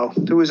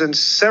Lemkow, who was in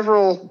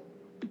several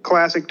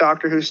classic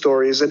Doctor Who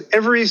stories, and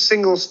every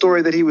single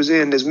story that he was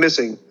in is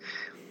missing.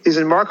 He's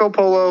in Marco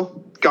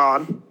Polo,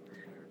 gone.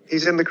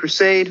 He's in The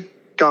Crusade,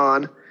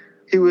 gone.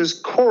 He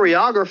was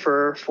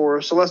choreographer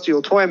for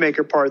Celestial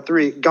Toymaker Part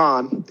 3,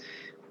 gone.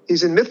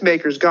 He's in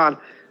Mythmakers, gone.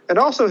 And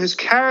also his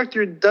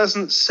character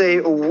doesn't say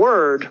a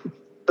word,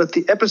 but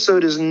the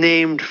episode is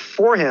named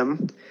for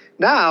him.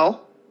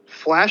 Now,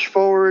 flash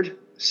forward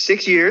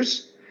 6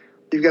 years,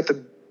 you've got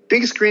the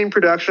big screen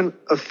production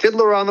of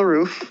Fiddler on the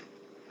Roof,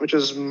 which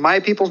is My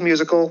People's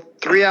Musical,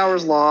 3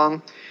 hours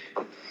long,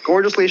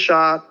 gorgeously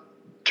shot,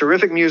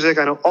 terrific music.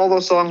 I know all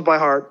those songs by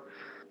heart.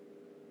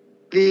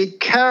 The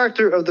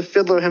character of the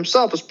Fiddler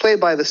himself is played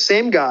by the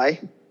same guy,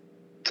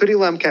 Tootie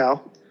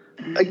Lemkow.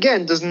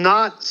 Again, does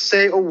not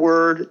say a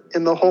word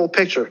in the whole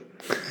picture.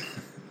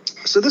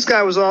 So this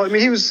guy was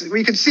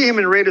we could see him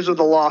in Raiders of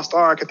the Lost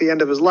Ark at the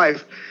end of his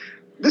life.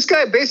 This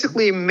guy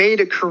basically made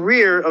a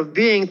career of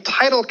being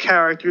title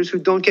characters who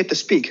don't get to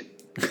speak.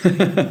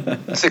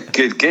 That's a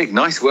good gig.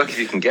 Nice work if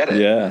you can get it.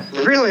 Yeah.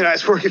 Really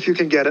nice work if you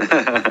can get it.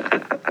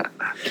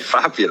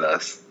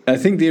 Fabulous. I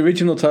think the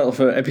original title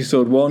for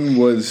episode 1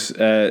 was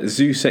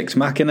Zeus Ex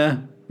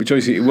Machina, which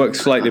obviously it works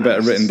slightly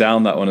better written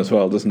down, that one as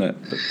well, doesn't it?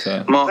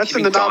 But, Mark, that's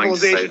in the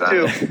novelization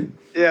too.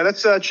 Yeah,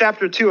 that's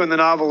chapter 2 in the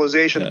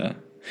novelization. Yeah.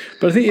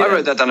 But I think I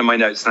wrote that down in my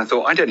notes, and I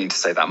thought I don't need to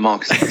say that.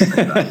 Mark is going to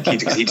say that.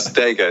 he just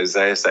there goes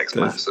Zeus Ex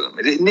Machina.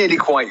 It nearly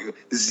quite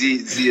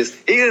Zeus.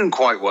 It doesn't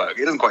quite work.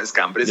 It doesn't quite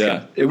scan, but it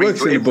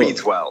works. It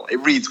reads well. It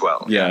reads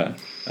well. Yeah.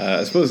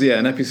 I suppose,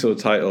 an episode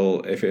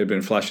title, if it had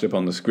been flashed up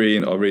on the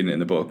screen or reading it in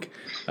the book,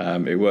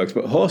 it works.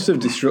 But Horse of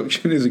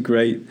Destruction is a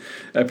great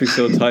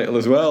episode title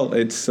as well.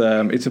 It's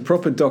a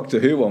proper Doctor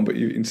Who one, but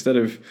instead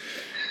of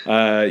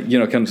kind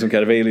of some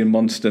kind of alien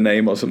monster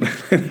name or something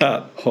like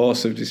that,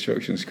 Horse of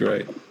Destruction is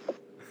great.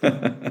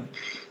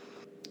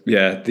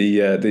 Yeah,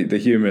 the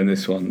humour in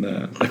this one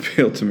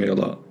appealed to me a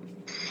lot.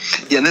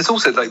 Yeah, and there's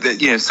also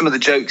some of the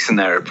jokes in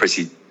there are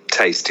pretty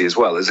tasty as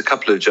well. There's a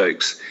couple of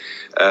jokes.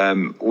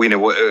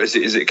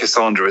 Is it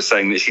Cassandra was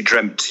saying that she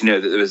dreamt,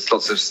 that there was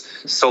lots of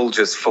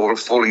soldiers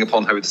falling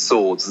upon her with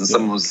swords, and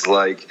someone was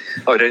like,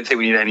 "Oh, I don't think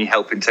we need any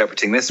help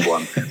interpreting this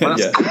one." Well,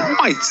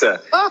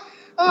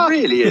 that's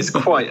really is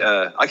quite.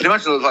 I can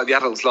imagine the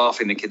adults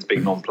laughing, the kids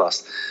being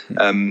nonplussed,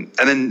 and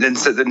then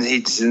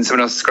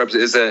someone else describes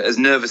it as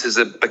nervous as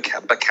a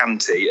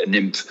bacchante, a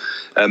nymph,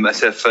 at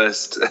her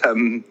first, at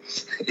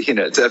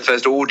her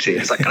first orgy.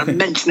 It's like kind of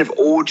mention of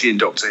orgy in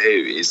Doctor Who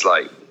is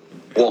like.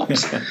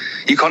 What?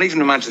 You can't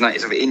even imagine that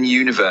sort of in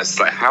universe.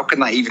 Like, how can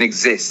that even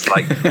exist?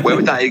 Like, where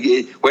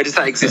does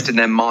that exist in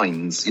their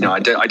minds? I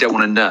don't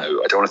want to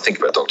know. I don't want to think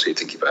about Doctor Who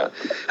thinking about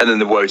it. And then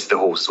the woe to the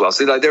horse as well.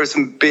 So there are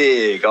some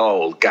big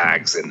old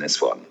gags in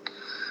this one.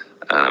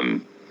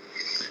 And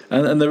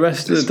the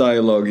rest of the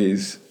dialogue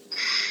is,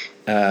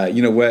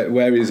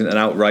 where isn't an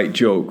outright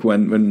joke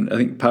when I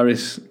think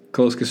Paris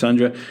calls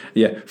Cassandra,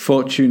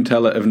 fortune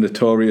teller of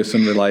notorious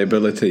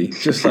unreliability.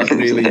 Just that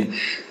really.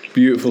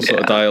 Beautiful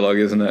sort of dialogue,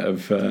 isn't it?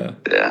 And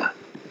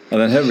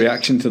then her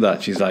reaction to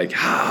that, she's like,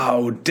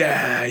 "How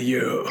dare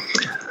you!"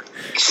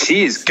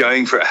 She is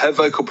going for her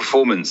vocal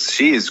performance.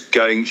 She's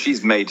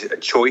made a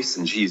choice,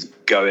 and she's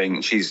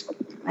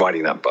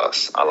riding that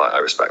bus. I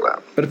respect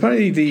that. But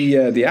apparently,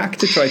 the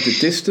actor tried to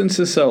distance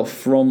herself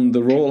from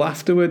the role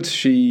afterwards.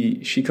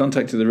 She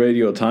contacted the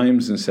Radio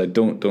Times and said,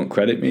 "Don't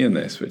credit me in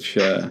this," which.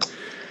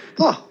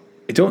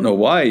 I don't know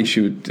why she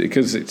would,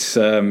 because it's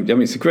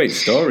it's a great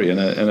story and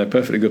a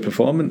perfectly good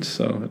performance,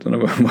 so I don't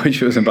know why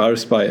she was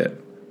embarrassed by it.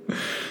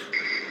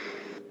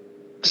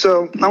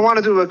 So I want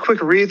to do a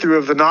quick read-through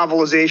of the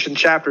novelization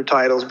chapter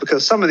titles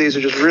because some of these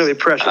are just really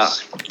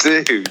precious. Do.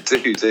 Right.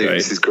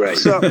 This is great.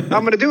 So I'm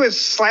going to do it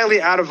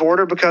slightly out of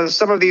order because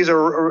some of these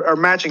are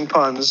matching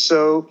puns.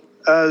 So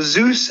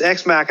Zeus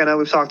Ex Machina,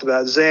 we've talked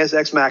about, Zeus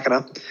Ex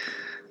Machina.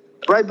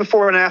 Right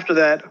before and after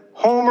that,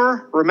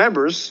 Homer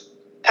remembers,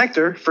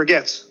 Hector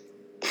forgets.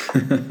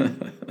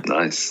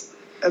 Nice.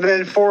 And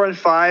then 4 and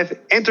 5,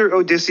 enter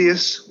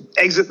Odysseus,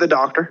 exit the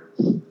Doctor.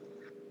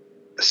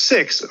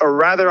 6, a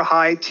rather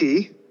high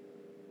T.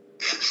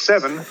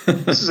 7,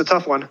 this is a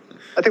tough one.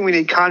 I think we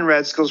need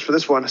Conrad skills for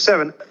this one.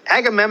 7,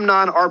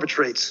 Agamemnon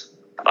arbitrates.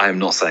 I am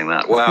not saying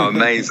that. Wow,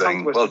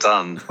 amazing. Well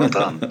done.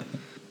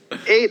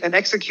 8, an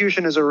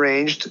execution is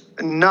arranged.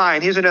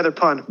 9, here's another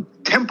pun.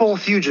 Temple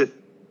Fugit.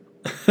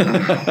 10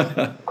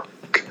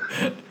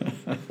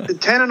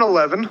 and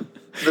 11,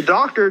 The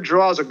Doctor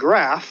draws a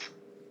graph.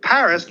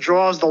 Paris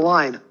draws the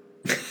line.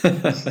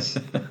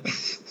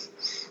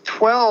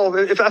 12.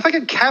 If I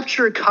could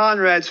capture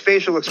Conrad's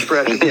facial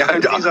expression, he's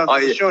on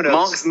the show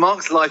notes.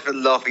 Mark's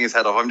laughing his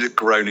head off. I'm just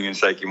groaning and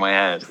shaking my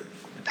head.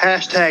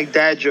 Hashtag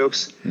dad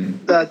jokes.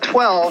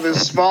 12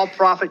 is Small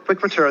Profit,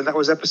 Quick Return. That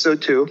was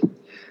episode 2.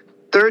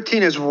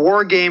 13 is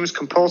War Games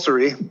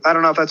Compulsory. I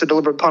don't know if that's a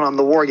deliberate pun on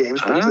the War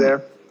Games, but it's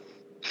there.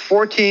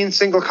 14,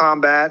 Single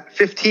Combat.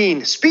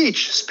 15,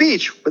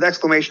 Speech with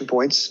exclamation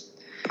points.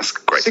 That's a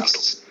great.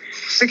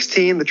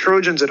 16, The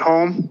Trojans at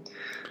Home.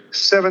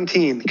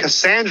 17,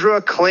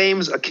 Cassandra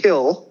Claims a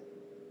Kill.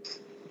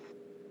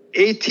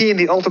 18,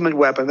 The Ultimate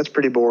Weapon. That's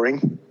pretty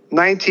boring.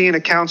 19,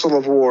 A Council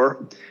of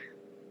War.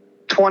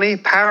 20,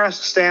 Paris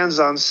Stands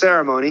on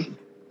Ceremony.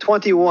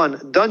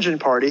 21, Dungeon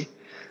Party.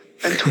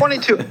 And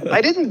 22,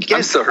 I didn't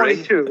get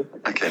 22.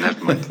 Okay,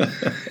 never mind.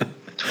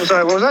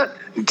 Sorry, what was that?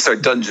 So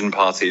Dungeon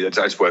Party, I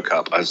just woke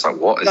up. I was like,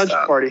 what is Dungeon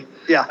that? Party,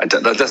 yeah.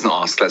 Let's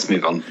not ask, let's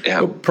move on.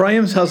 Yeah. Well,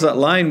 Priams has that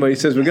line where he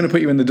says, we're going to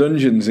put you in the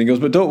dungeons. And he goes,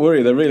 but don't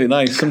worry, they're really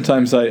nice.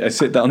 Sometimes I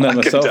sit down there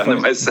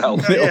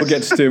myself. It all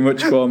gets too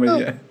much for me,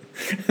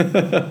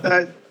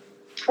 yeah.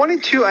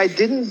 22 I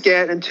didn't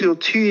get until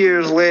 2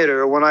 years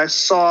later when I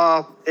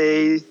saw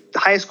a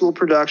high school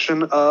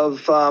production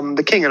of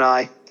The King and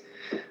I.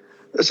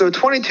 So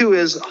 22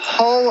 is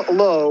Hull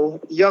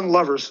Low, Young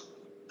Lovers.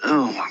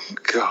 Oh, my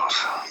God.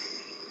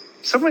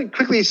 Someone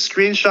quickly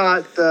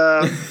screenshot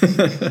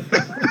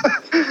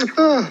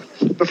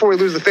before we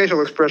lose the facial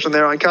expression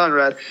there on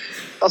Conrad.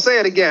 I'll say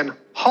it again.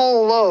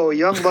 Hull Low,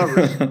 Young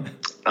Lovers.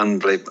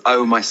 Unbelievable.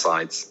 Oh, my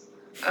sides.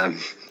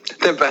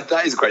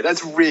 That is great.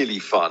 That's really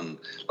fun.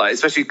 Like,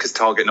 especially because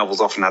Target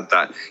novels often had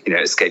that,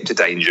 escape to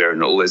danger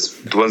and all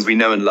those, the ones we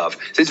know and love.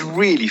 So it's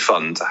really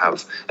fun to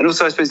have. And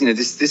also, I suppose,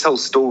 this whole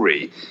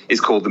story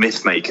is called The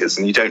Mythmakers,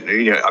 and you don't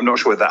know, I'm not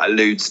sure whether that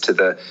alludes to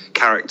the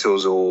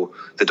characters or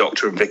the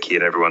Doctor and Vicky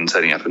and everyone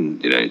turning up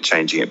and,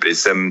 changing it. But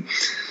it's,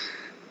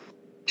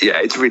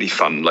 it's really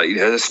fun, like,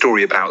 a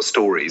story about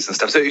stories and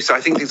stuff. So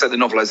I think things like the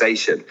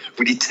novelization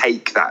really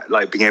take that,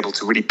 like being able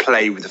to really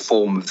play with the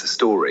form of the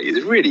story.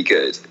 It's really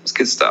good. It's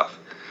good stuff.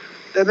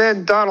 And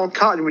then Donald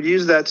Cotton would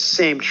use that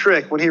same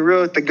trick. When he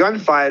wrote The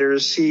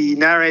Gunfighters, he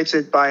narrates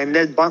it by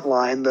Ned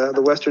Buntline,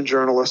 the Western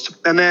journalist.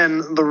 And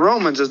then The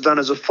Romans is done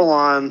as a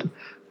full-on,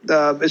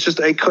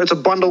 it's a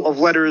bundle of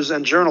letters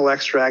and journal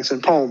extracts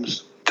and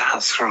poems.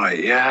 That's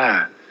right,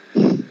 yeah.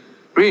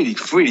 Really,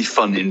 really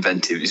fun,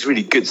 inventive. It's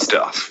really good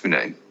stuff,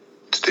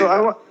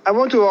 So I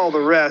won't do all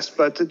the rest,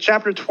 but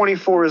chapter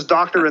 24 is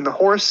Doctor and the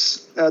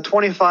Horse.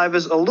 25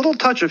 is A Little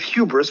Touch of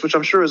Hubris, which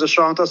I'm sure is a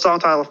song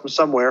title from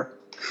somewhere.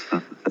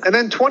 And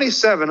then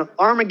 27,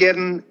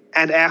 Armageddon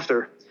and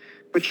After,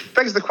 which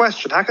begs the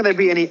question, how can there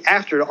be any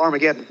after to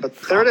Armageddon? But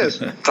there it is.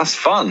 That's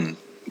fun.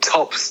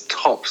 Top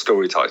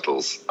story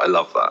titles. I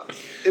love that.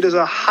 It is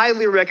a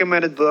highly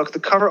recommended book. The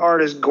cover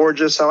art is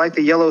gorgeous. I like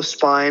the yellow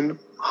spine.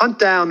 Hunt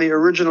down the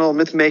original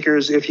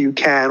Mythmakers if you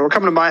can. Or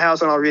come to my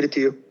house and I'll read it to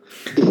you.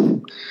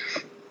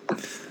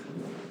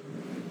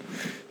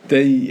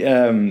 They,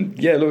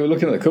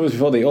 looking at the covers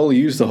before, they all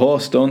use the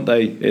horse, don't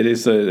they? It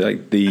is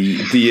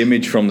the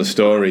image from the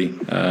story.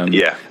 Are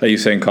you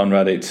saying,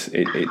 Conrad? It's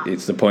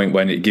the point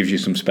when it gives you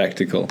some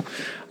spectacle.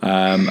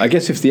 I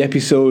guess if the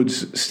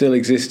episodes still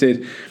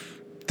existed,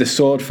 the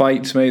sword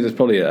fights, maybe there's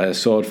probably a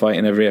sword fight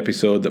in every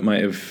episode that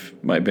might have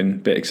been a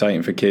bit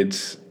exciting for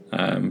kids.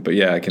 But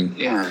yeah, I can.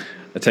 Yeah.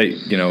 I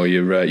take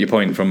your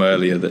point from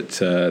earlier that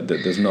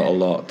there's not a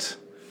lot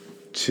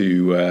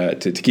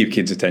to keep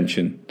kids'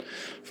 attention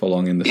for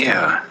long in the story.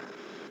 Yeah.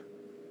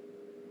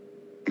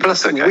 But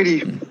that's okay.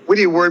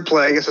 Witty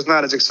wordplay, I guess, is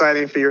not as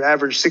exciting for your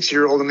average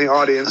 6-year-old in the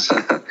audience.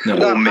 No.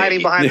 Not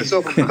hiding behind the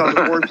sofa because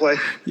of wordplay.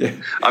 Yeah.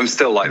 I'm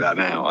still like that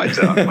now.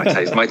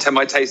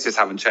 My tastes just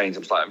haven't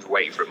changed. I'm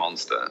waiting for a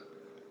monster.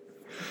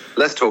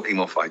 Less talking,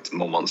 more fights,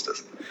 more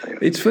monsters. Anyway.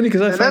 It's funny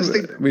because I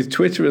find with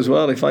Twitter as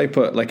well, if I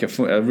put like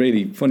a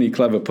really funny,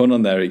 clever pun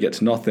on there, it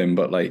gets nothing.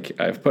 But like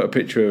I've put a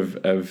picture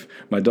of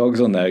my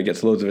dogs on there, it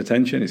gets loads of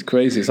attention. It's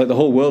crazy. It's like the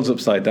whole world's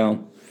upside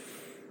down.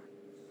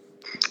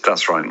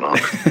 That's right, Mark.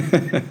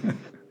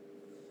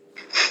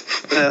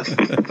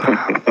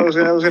 I was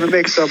going to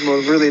make some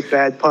really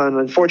bad pun.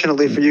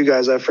 Unfortunately for you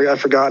guys, I've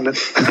forgotten it.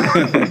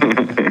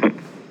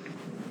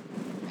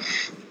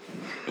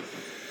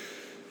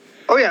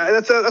 Oh, yeah,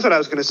 that's what I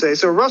was going to say.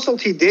 So Russell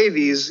T.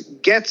 Davies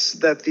gets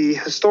that the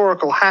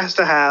historical has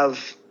to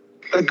have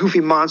a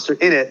goofy monster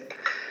in it.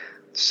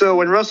 So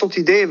when Russell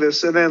T.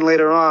 Davis, and then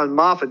later on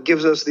Moffat,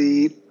 gives us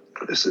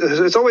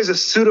it's always a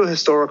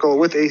pseudo-historical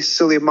with a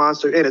silly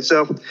monster in it.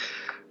 So,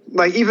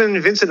 like, even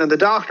Vincent and the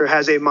Doctor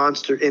has a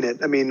monster in it.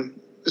 I mean,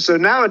 so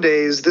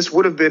nowadays, this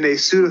would have been a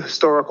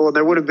pseudo-historical, and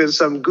there would have been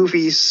some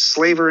goofy,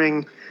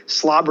 slobbering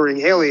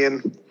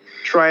alien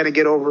trying to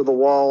get over the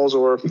walls,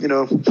 or,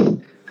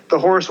 the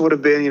horse would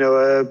have been,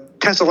 a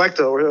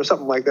Tesselecto or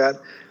something like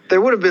that.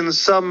 There would have been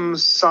some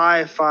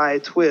sci-fi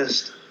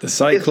twist The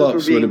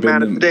Cyclops would have been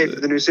man of the day for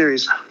the new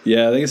series.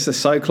 Yeah, I think it's the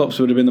Cyclops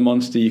would have been the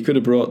monster. You could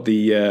have brought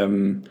the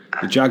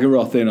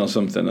Jaggeroth in or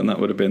something, and that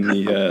would have been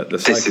the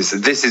Cyclops.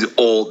 This is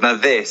all. Now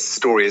this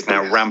story is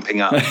now ramping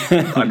up.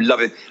 I'm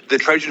loving. The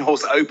Trojan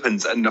horse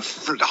opens and the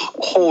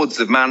hordes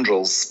of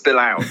mandrills spill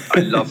out. I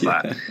love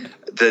that.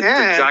 The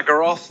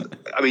Jaggeroth.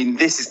 I mean,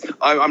 this is.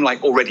 I'm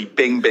like already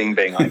bing, bing,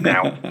 bing. I'm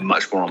now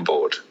much more on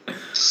board.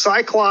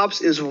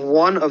 Cyclops is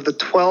one of the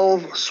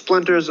 12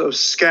 splinters of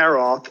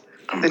Scaroth.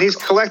 And he's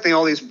collecting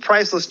all these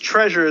priceless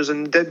treasures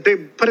and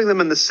putting them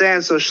in the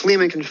sand so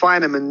Schliemann can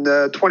find him in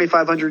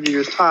 2,500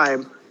 years'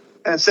 time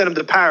and send him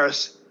to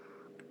Paris.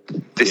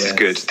 This is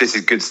good. This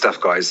is good stuff,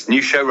 guys.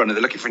 New showrunner.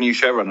 They're looking for a new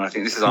showrunner. I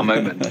think this is our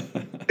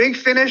moment. Big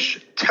Finish,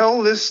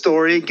 tell this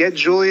story. Get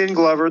Julian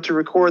Glover to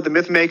record the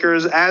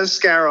Mythmakers as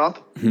Scaroth.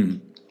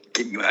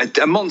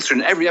 A monster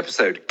in every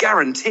episode.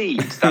 Guaranteed.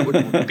 That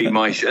would be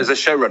my... As a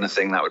showrunner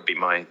thing, that would be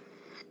my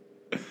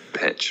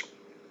pitch.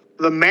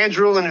 The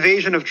Mandrill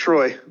invasion of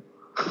Troy.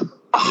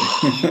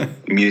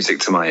 Music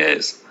to my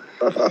ears.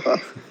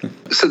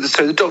 So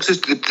the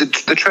Doctor's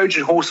the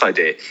Trojan horse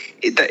idea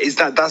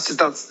that's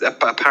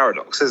a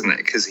paradox, isn't it?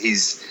 Because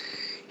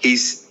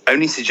he's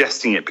only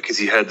suggesting it because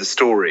he heard the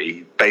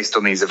story based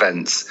on these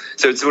events.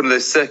 So it's one of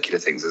those circular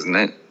things, isn't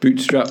it?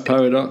 Bootstrap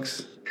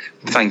paradox.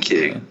 Thank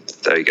you. Yeah.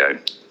 There you go.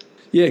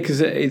 Yeah,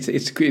 because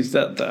it's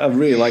that I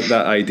really like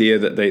that idea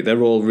that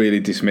they're all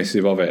really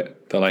dismissive of it.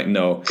 They're like,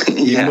 no,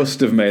 you must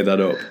have made that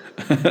up.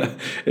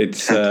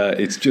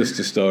 It's just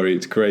a story.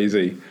 It's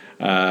crazy.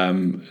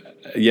 And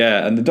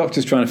the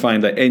Doctor's trying to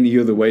find like any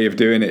other way of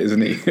doing it,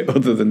 isn't he?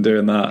 Other than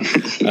doing that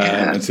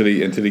until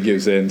he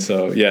gives in.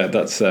 So yeah,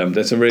 that's a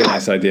really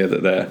nice idea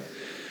that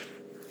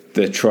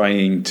they're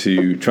trying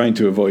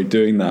to avoid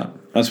doing that.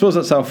 I suppose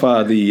that's how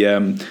far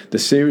the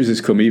series has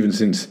come, even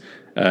since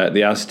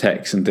the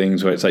Aztecs and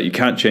things, where it's like you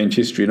can't change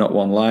history, not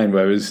one line.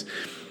 Whereas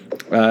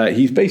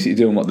he's basically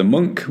doing what the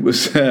Monk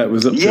was up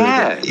to.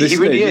 Yeah, he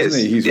really is.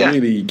 Isn't he? He's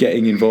really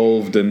getting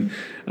involved and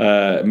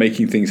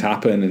making things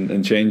happen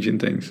and changing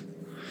things.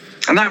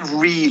 And that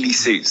really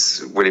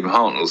suits William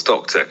Hartnell's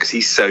Doctor, because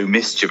he's so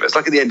mischievous.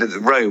 Like at the end of the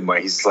Rome, where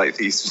he's like,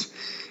 it's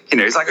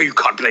like, oh, you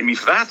can't blame me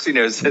for that.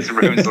 Says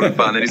Rome's sort of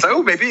fun, and he's like,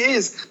 oh, maybe it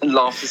is, and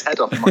laughs his head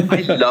off.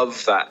 I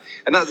love that,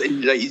 and that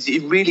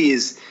it really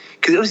is,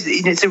 because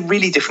it's a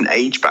really different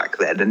age back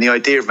then, and the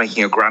idea of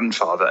making a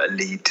grandfather a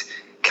lead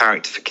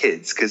character for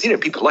kids, because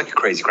people like a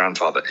crazy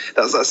grandfather.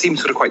 That seems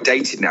sort of quite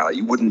dated now. Like,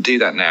 you wouldn't do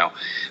that now,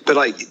 but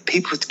like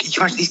people, you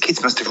imagine these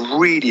kids must have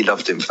really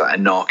loved him for that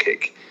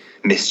anarchic,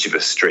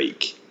 mischievous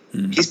streak.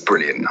 He's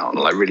brilliant,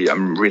 Hartnell.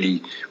 I'm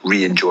really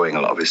re-enjoying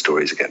a lot of his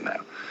stories again now.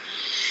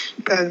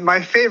 And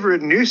my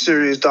favorite new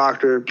series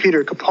Doctor,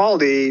 Peter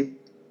Capaldi,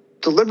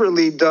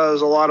 deliberately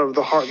does a lot of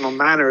the Hartnell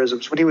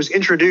mannerisms. When he was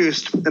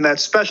introduced in that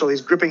special,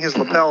 he's gripping his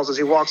lapels as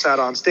he walks out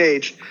on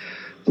stage.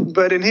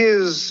 But in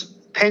his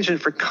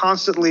penchant for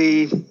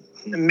constantly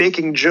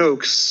making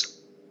jokes,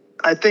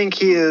 I think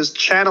he is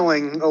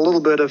channeling a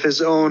little bit of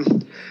his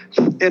own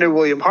inner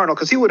William Hartnell,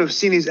 because he would have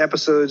seen these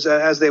episodes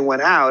as they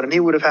went out, and he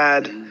would have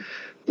had...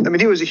 I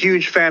mean, he was a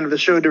huge fan of the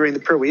show during the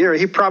Pertwee era.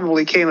 He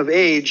probably came of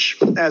age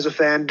as a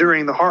fan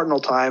during the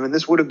Hartnell time, and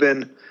this would have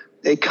been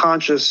a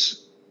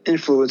conscious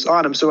influence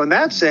on him. So in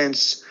that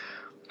sense,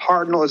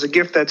 Hartnell is a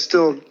gift that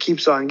still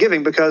keeps on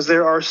giving, because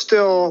there are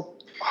still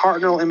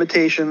Hartnell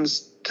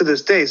imitations to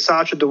this day.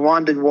 Sacha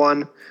Dhawan did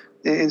one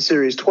in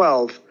Series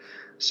 12.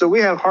 So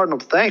we have Hartnell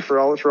to thank for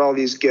all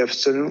these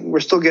gifts, and we're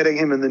still getting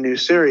him in the new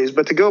series.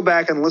 But to go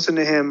back and listen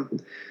to him,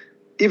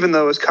 even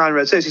though, as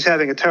Conrad says, he's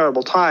having a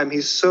terrible time,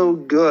 he's so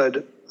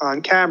good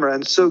on camera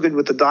and so good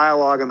with the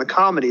dialogue and the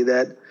comedy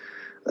that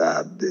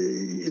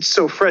it's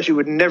so fresh. You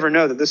would never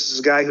know that this is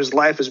a guy whose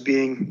life is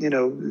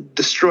being,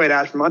 destroyed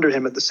out from under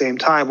him at the same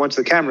time once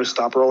the cameras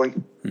stop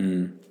rolling.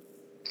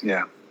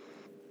 Yeah.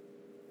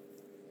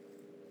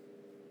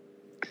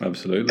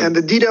 Absolutely. And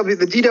the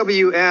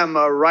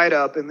DWM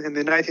write-up in the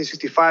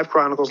 1965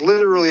 Chronicles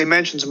literally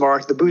mentions,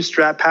 Mark, the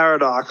bootstrap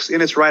paradox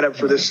in its write-up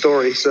for this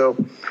story. So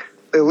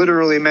they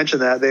literally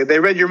mention that. They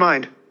read your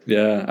mind.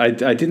 Yeah, I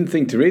didn't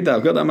think to read that.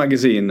 I've got that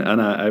magazine,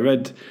 and I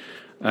read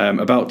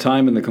About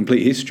Time and the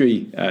Complete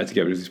History to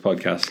get rid of this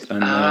podcast.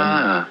 And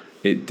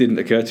it didn't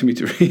occur to me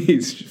to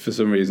read, for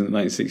some reason, the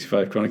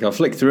 1965 Chronicle. I'll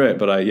flick through it,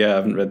 but I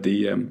haven't read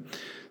the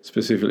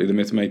specifically the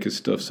Mythmakers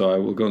stuff, so I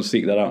will go and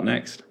seek that out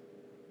next.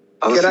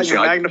 Get out your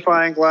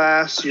magnifying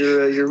glass,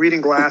 your reading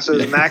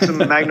glasses,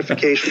 maximum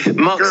magnification.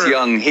 Mark's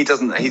young. He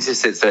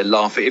just sits there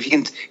laughing. If he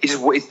can,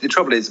 the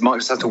trouble is, Mark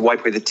just has to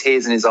wipe away the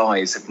tears in his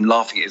eyes from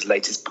laughing at his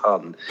latest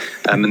pun,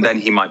 and then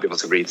he might be able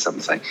to read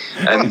something.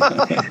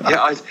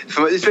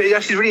 It's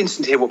actually really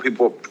interesting to hear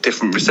what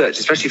different research,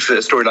 especially for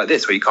a story like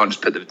this where you can't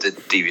just put the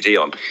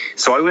DVD on.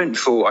 So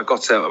I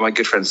got my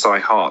good friend Cy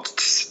Hart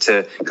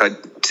to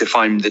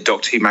find the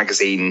Doctor Who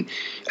magazine,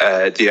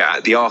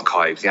 the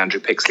archive, the Andrew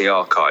Pixley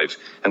archive,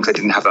 and they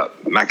didn't have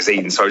that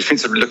magazine, so I was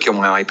sort of looking on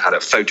my iPad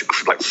at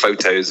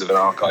photos of an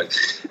archive.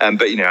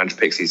 But Andrew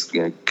Pixie's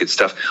good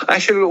stuff. I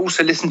actually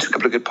also listened to a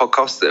couple of good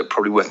podcasts that are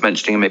probably worth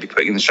mentioning and maybe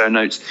putting in the show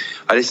notes.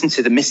 I listened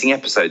to the Missing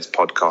Episodes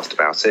podcast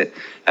about it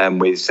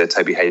with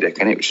Toby Haydock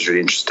in it, which is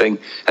really interesting.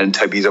 And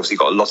Toby's obviously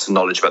got a lot of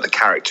knowledge about the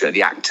character,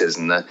 the actors,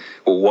 and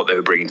what they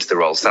were bringing to the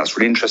role. So that's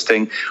really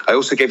interesting. I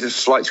also gave The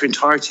Flight to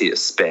Entirety a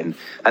spin,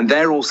 and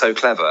they're also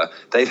clever.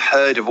 They've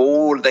heard of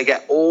they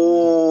get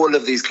all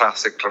of these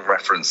classic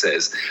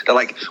references. They're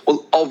like,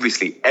 well,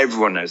 obviously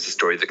everyone knows the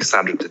story that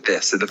Cassandra did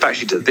this, so the fact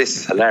she did this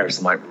is hilarious.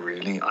 I'm like,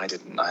 really? I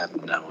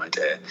have no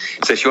idea.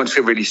 So if you want to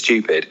feel really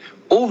stupid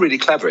or really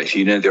clever, if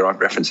you know there aren't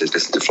references,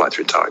 listen to Flight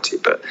to Entirety.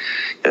 But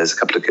there's a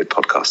couple of good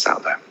podcasts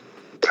out there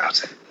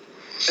about it.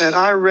 And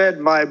I read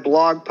my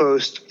blog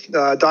post,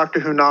 Doctor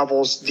Who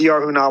novels,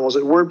 DR Who novels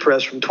at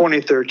WordPress from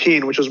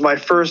 2013, which was my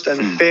first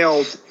and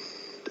failed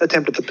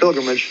attempt at the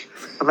pilgrimage.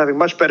 I'm having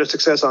much better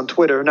success on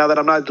Twitter now that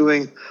I'm not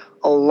doing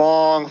a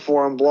long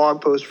form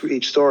blog post for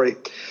each story.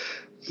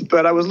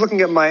 But I was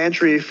looking at my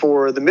entry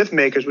for The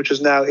Mythmakers, which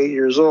is now 8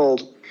 years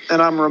old,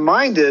 and I'm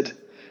reminded,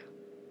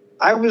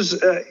 I was,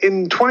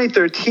 in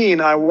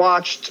 2013, I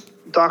watched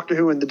Doctor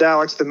Who and the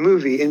Daleks, the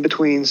movie, in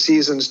between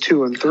seasons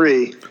 2 and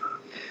 3.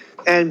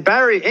 And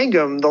Barry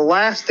Ingham, the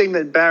last thing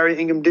that Barry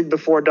Ingham did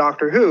before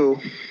Doctor Who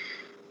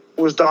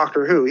was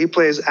Doctor Who. He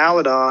plays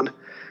Aladon.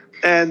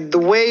 And the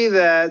way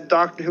that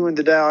Doctor Who and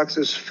the Daleks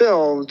is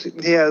filmed,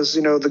 he has,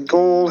 the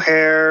gold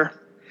hair,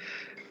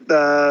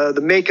 the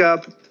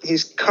makeup,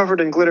 he's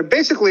covered in glitter.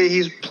 Basically,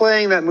 he's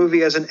playing that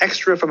movie as an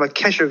extra from a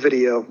Kesha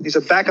video. He's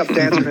a backup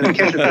dancer in a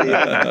Kesha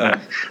video.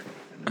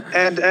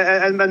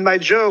 And my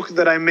joke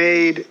that I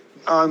made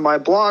on my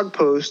blog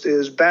post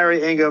is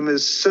Barry Ingham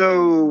is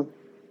so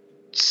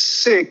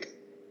sick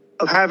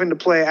of having to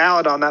play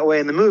Aladon that way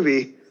in the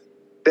movie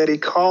that he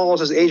calls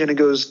his agent and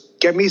goes,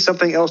 "Get me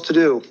something else to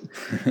do."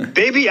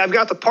 "Baby, I've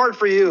got the part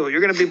for you.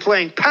 You're going to be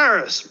playing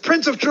Paris,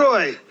 Prince of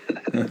Troy."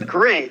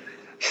 "Great.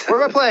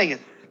 Where am I playing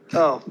it?"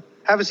 "Oh,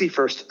 have a seat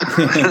first."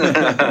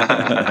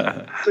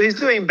 So he's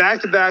doing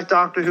back-to-back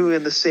Doctor Who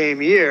in the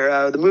same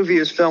year. The movie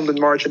is filmed in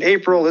March and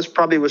April. This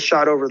probably was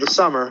shot over the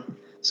summer.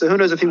 So who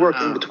knows if he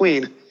worked in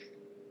between.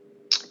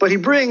 But he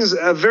brings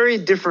a very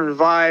different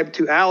vibe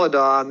to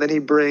Aladon than he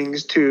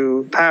brings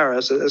to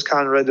Paris, as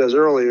Conrad does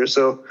earlier.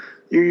 So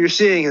you're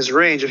seeing his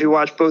range if you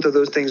watch both of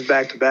those things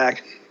back to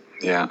back.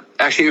 Yeah.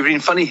 Actually, it would have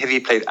been funny if he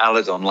played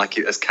Aladon like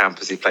as camp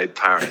as he played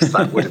Paris.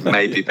 That would have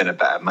maybe been a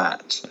better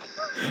match.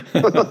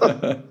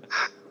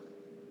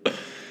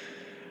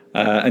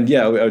 And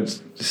yeah, I would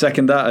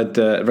second that. I'd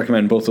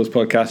recommend both those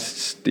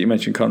podcasts that you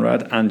mentioned,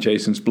 Conrad, and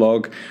Jason's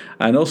blog.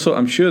 And also,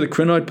 I'm sure the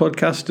Crinoid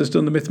podcast has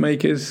done the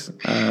Mythmakers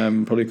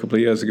probably a couple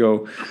of years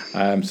ago.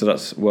 So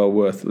that's well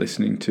worth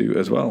listening to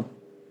as well.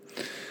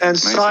 And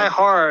Cy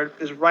Hard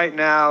is right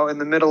now in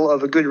the middle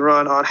of a good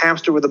run on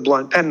Hamster with a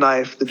Blunt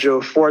Penknife, the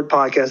Joe Ford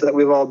podcast that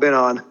we've all been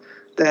on.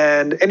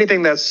 And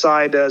anything that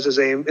Cy does is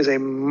a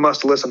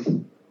must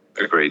listen.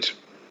 Agreed.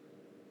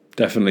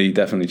 Definitely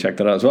check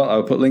that out as well.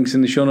 I'll put links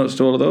in the show notes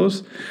to all of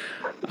those.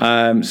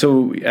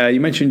 So you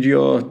mentioned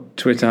your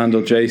Twitter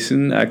handle,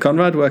 Jason.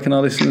 Conrad, where can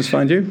our listeners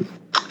find you?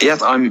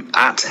 Yes, I'm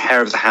at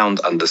Hair of the Hound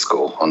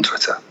 _ on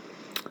Twitter.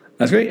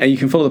 That's great. And you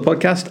can follow the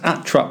podcast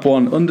at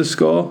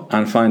trap1_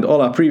 and find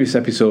all our previous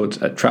episodes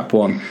at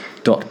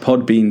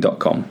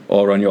trap1.podbean.com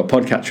or on your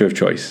podcatcher of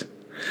choice.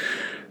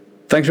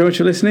 Thanks very much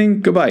for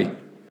listening. Goodbye.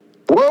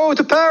 Whoa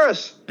to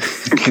Paris!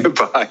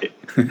 Goodbye.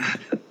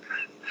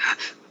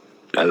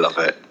 I love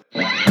it.